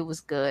 I think it was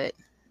good.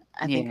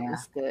 I think it Yeah.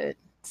 was good.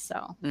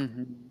 So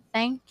Mhm.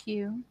 thank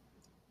you.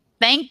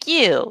 Thank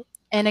you.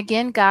 And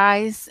again,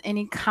 guys,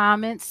 any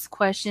comments,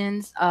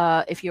 questions,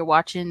 if you're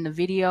watching the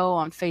video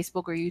on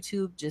Facebook or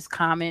YouTube, just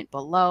comment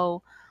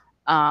below.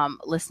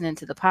 Listening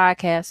to the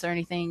podcast or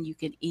anything, you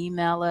can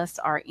email us.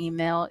 Our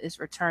email is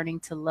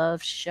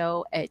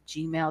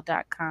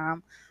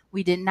returningtoloveshow@gmail.com.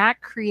 We did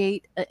not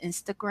create an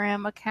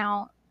Instagram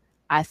account.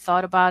 I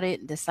thought about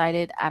it and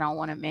decided I don't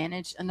want to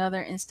manage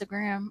another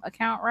Instagram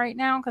account right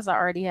now because I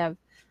already have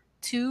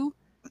two.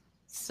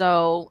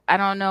 So I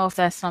don't know if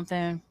that's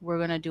something we're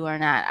going to do or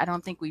not. I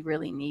don't think we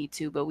really need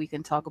to, but we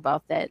can talk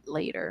about that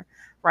later.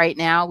 Right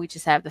now, we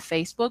just have the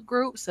Facebook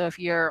group. So if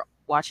you're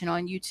watching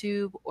on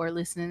YouTube or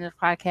listening to the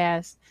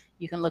podcast,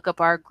 you can look up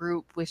our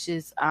group, which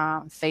is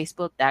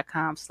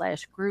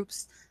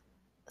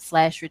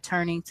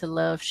facebook.com/groups/returning to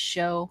love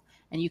show.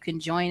 And you can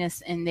join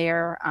us in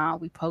there.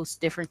 We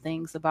post different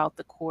things about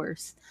the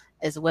course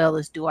as well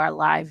as do our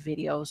live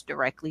videos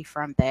directly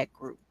from that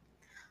group.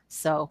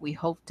 So we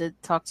hope to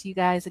talk to you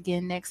guys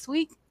again next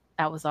week.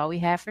 That was all we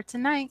have for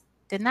tonight.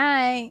 Good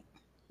night.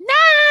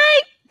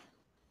 Night.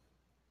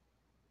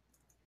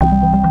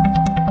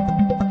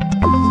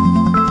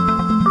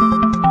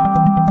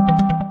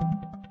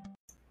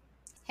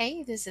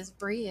 Hey, this is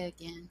Bria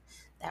again.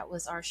 That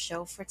was our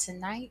show for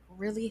tonight.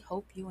 Really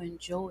hope you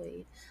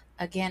enjoyed.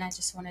 Again, I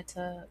just wanted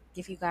to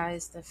give you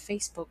guys the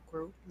Facebook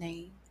group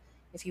name.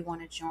 If you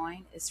want to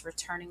join, it's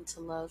Returning to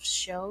Love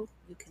Show.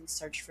 You can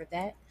search for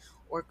that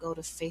or go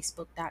to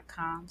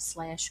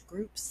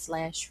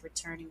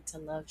facebook.com/groups/returning to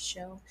love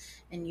show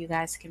and you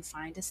guys can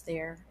find us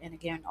there. And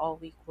again, all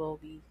week we'll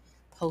be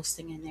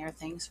posting in there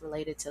things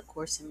related to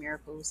Course in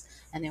Miracles.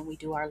 And then we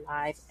do our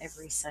live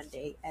every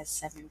Sunday at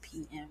 7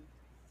 p.m.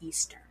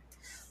 Eastern.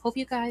 Hope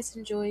you guys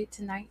enjoyed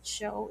tonight's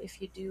show.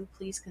 If you do,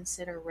 please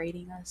consider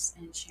rating us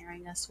and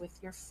sharing us with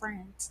your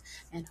friends.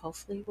 And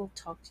hopefully, we'll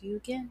talk to you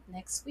again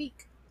next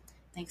week.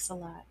 Thanks a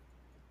lot.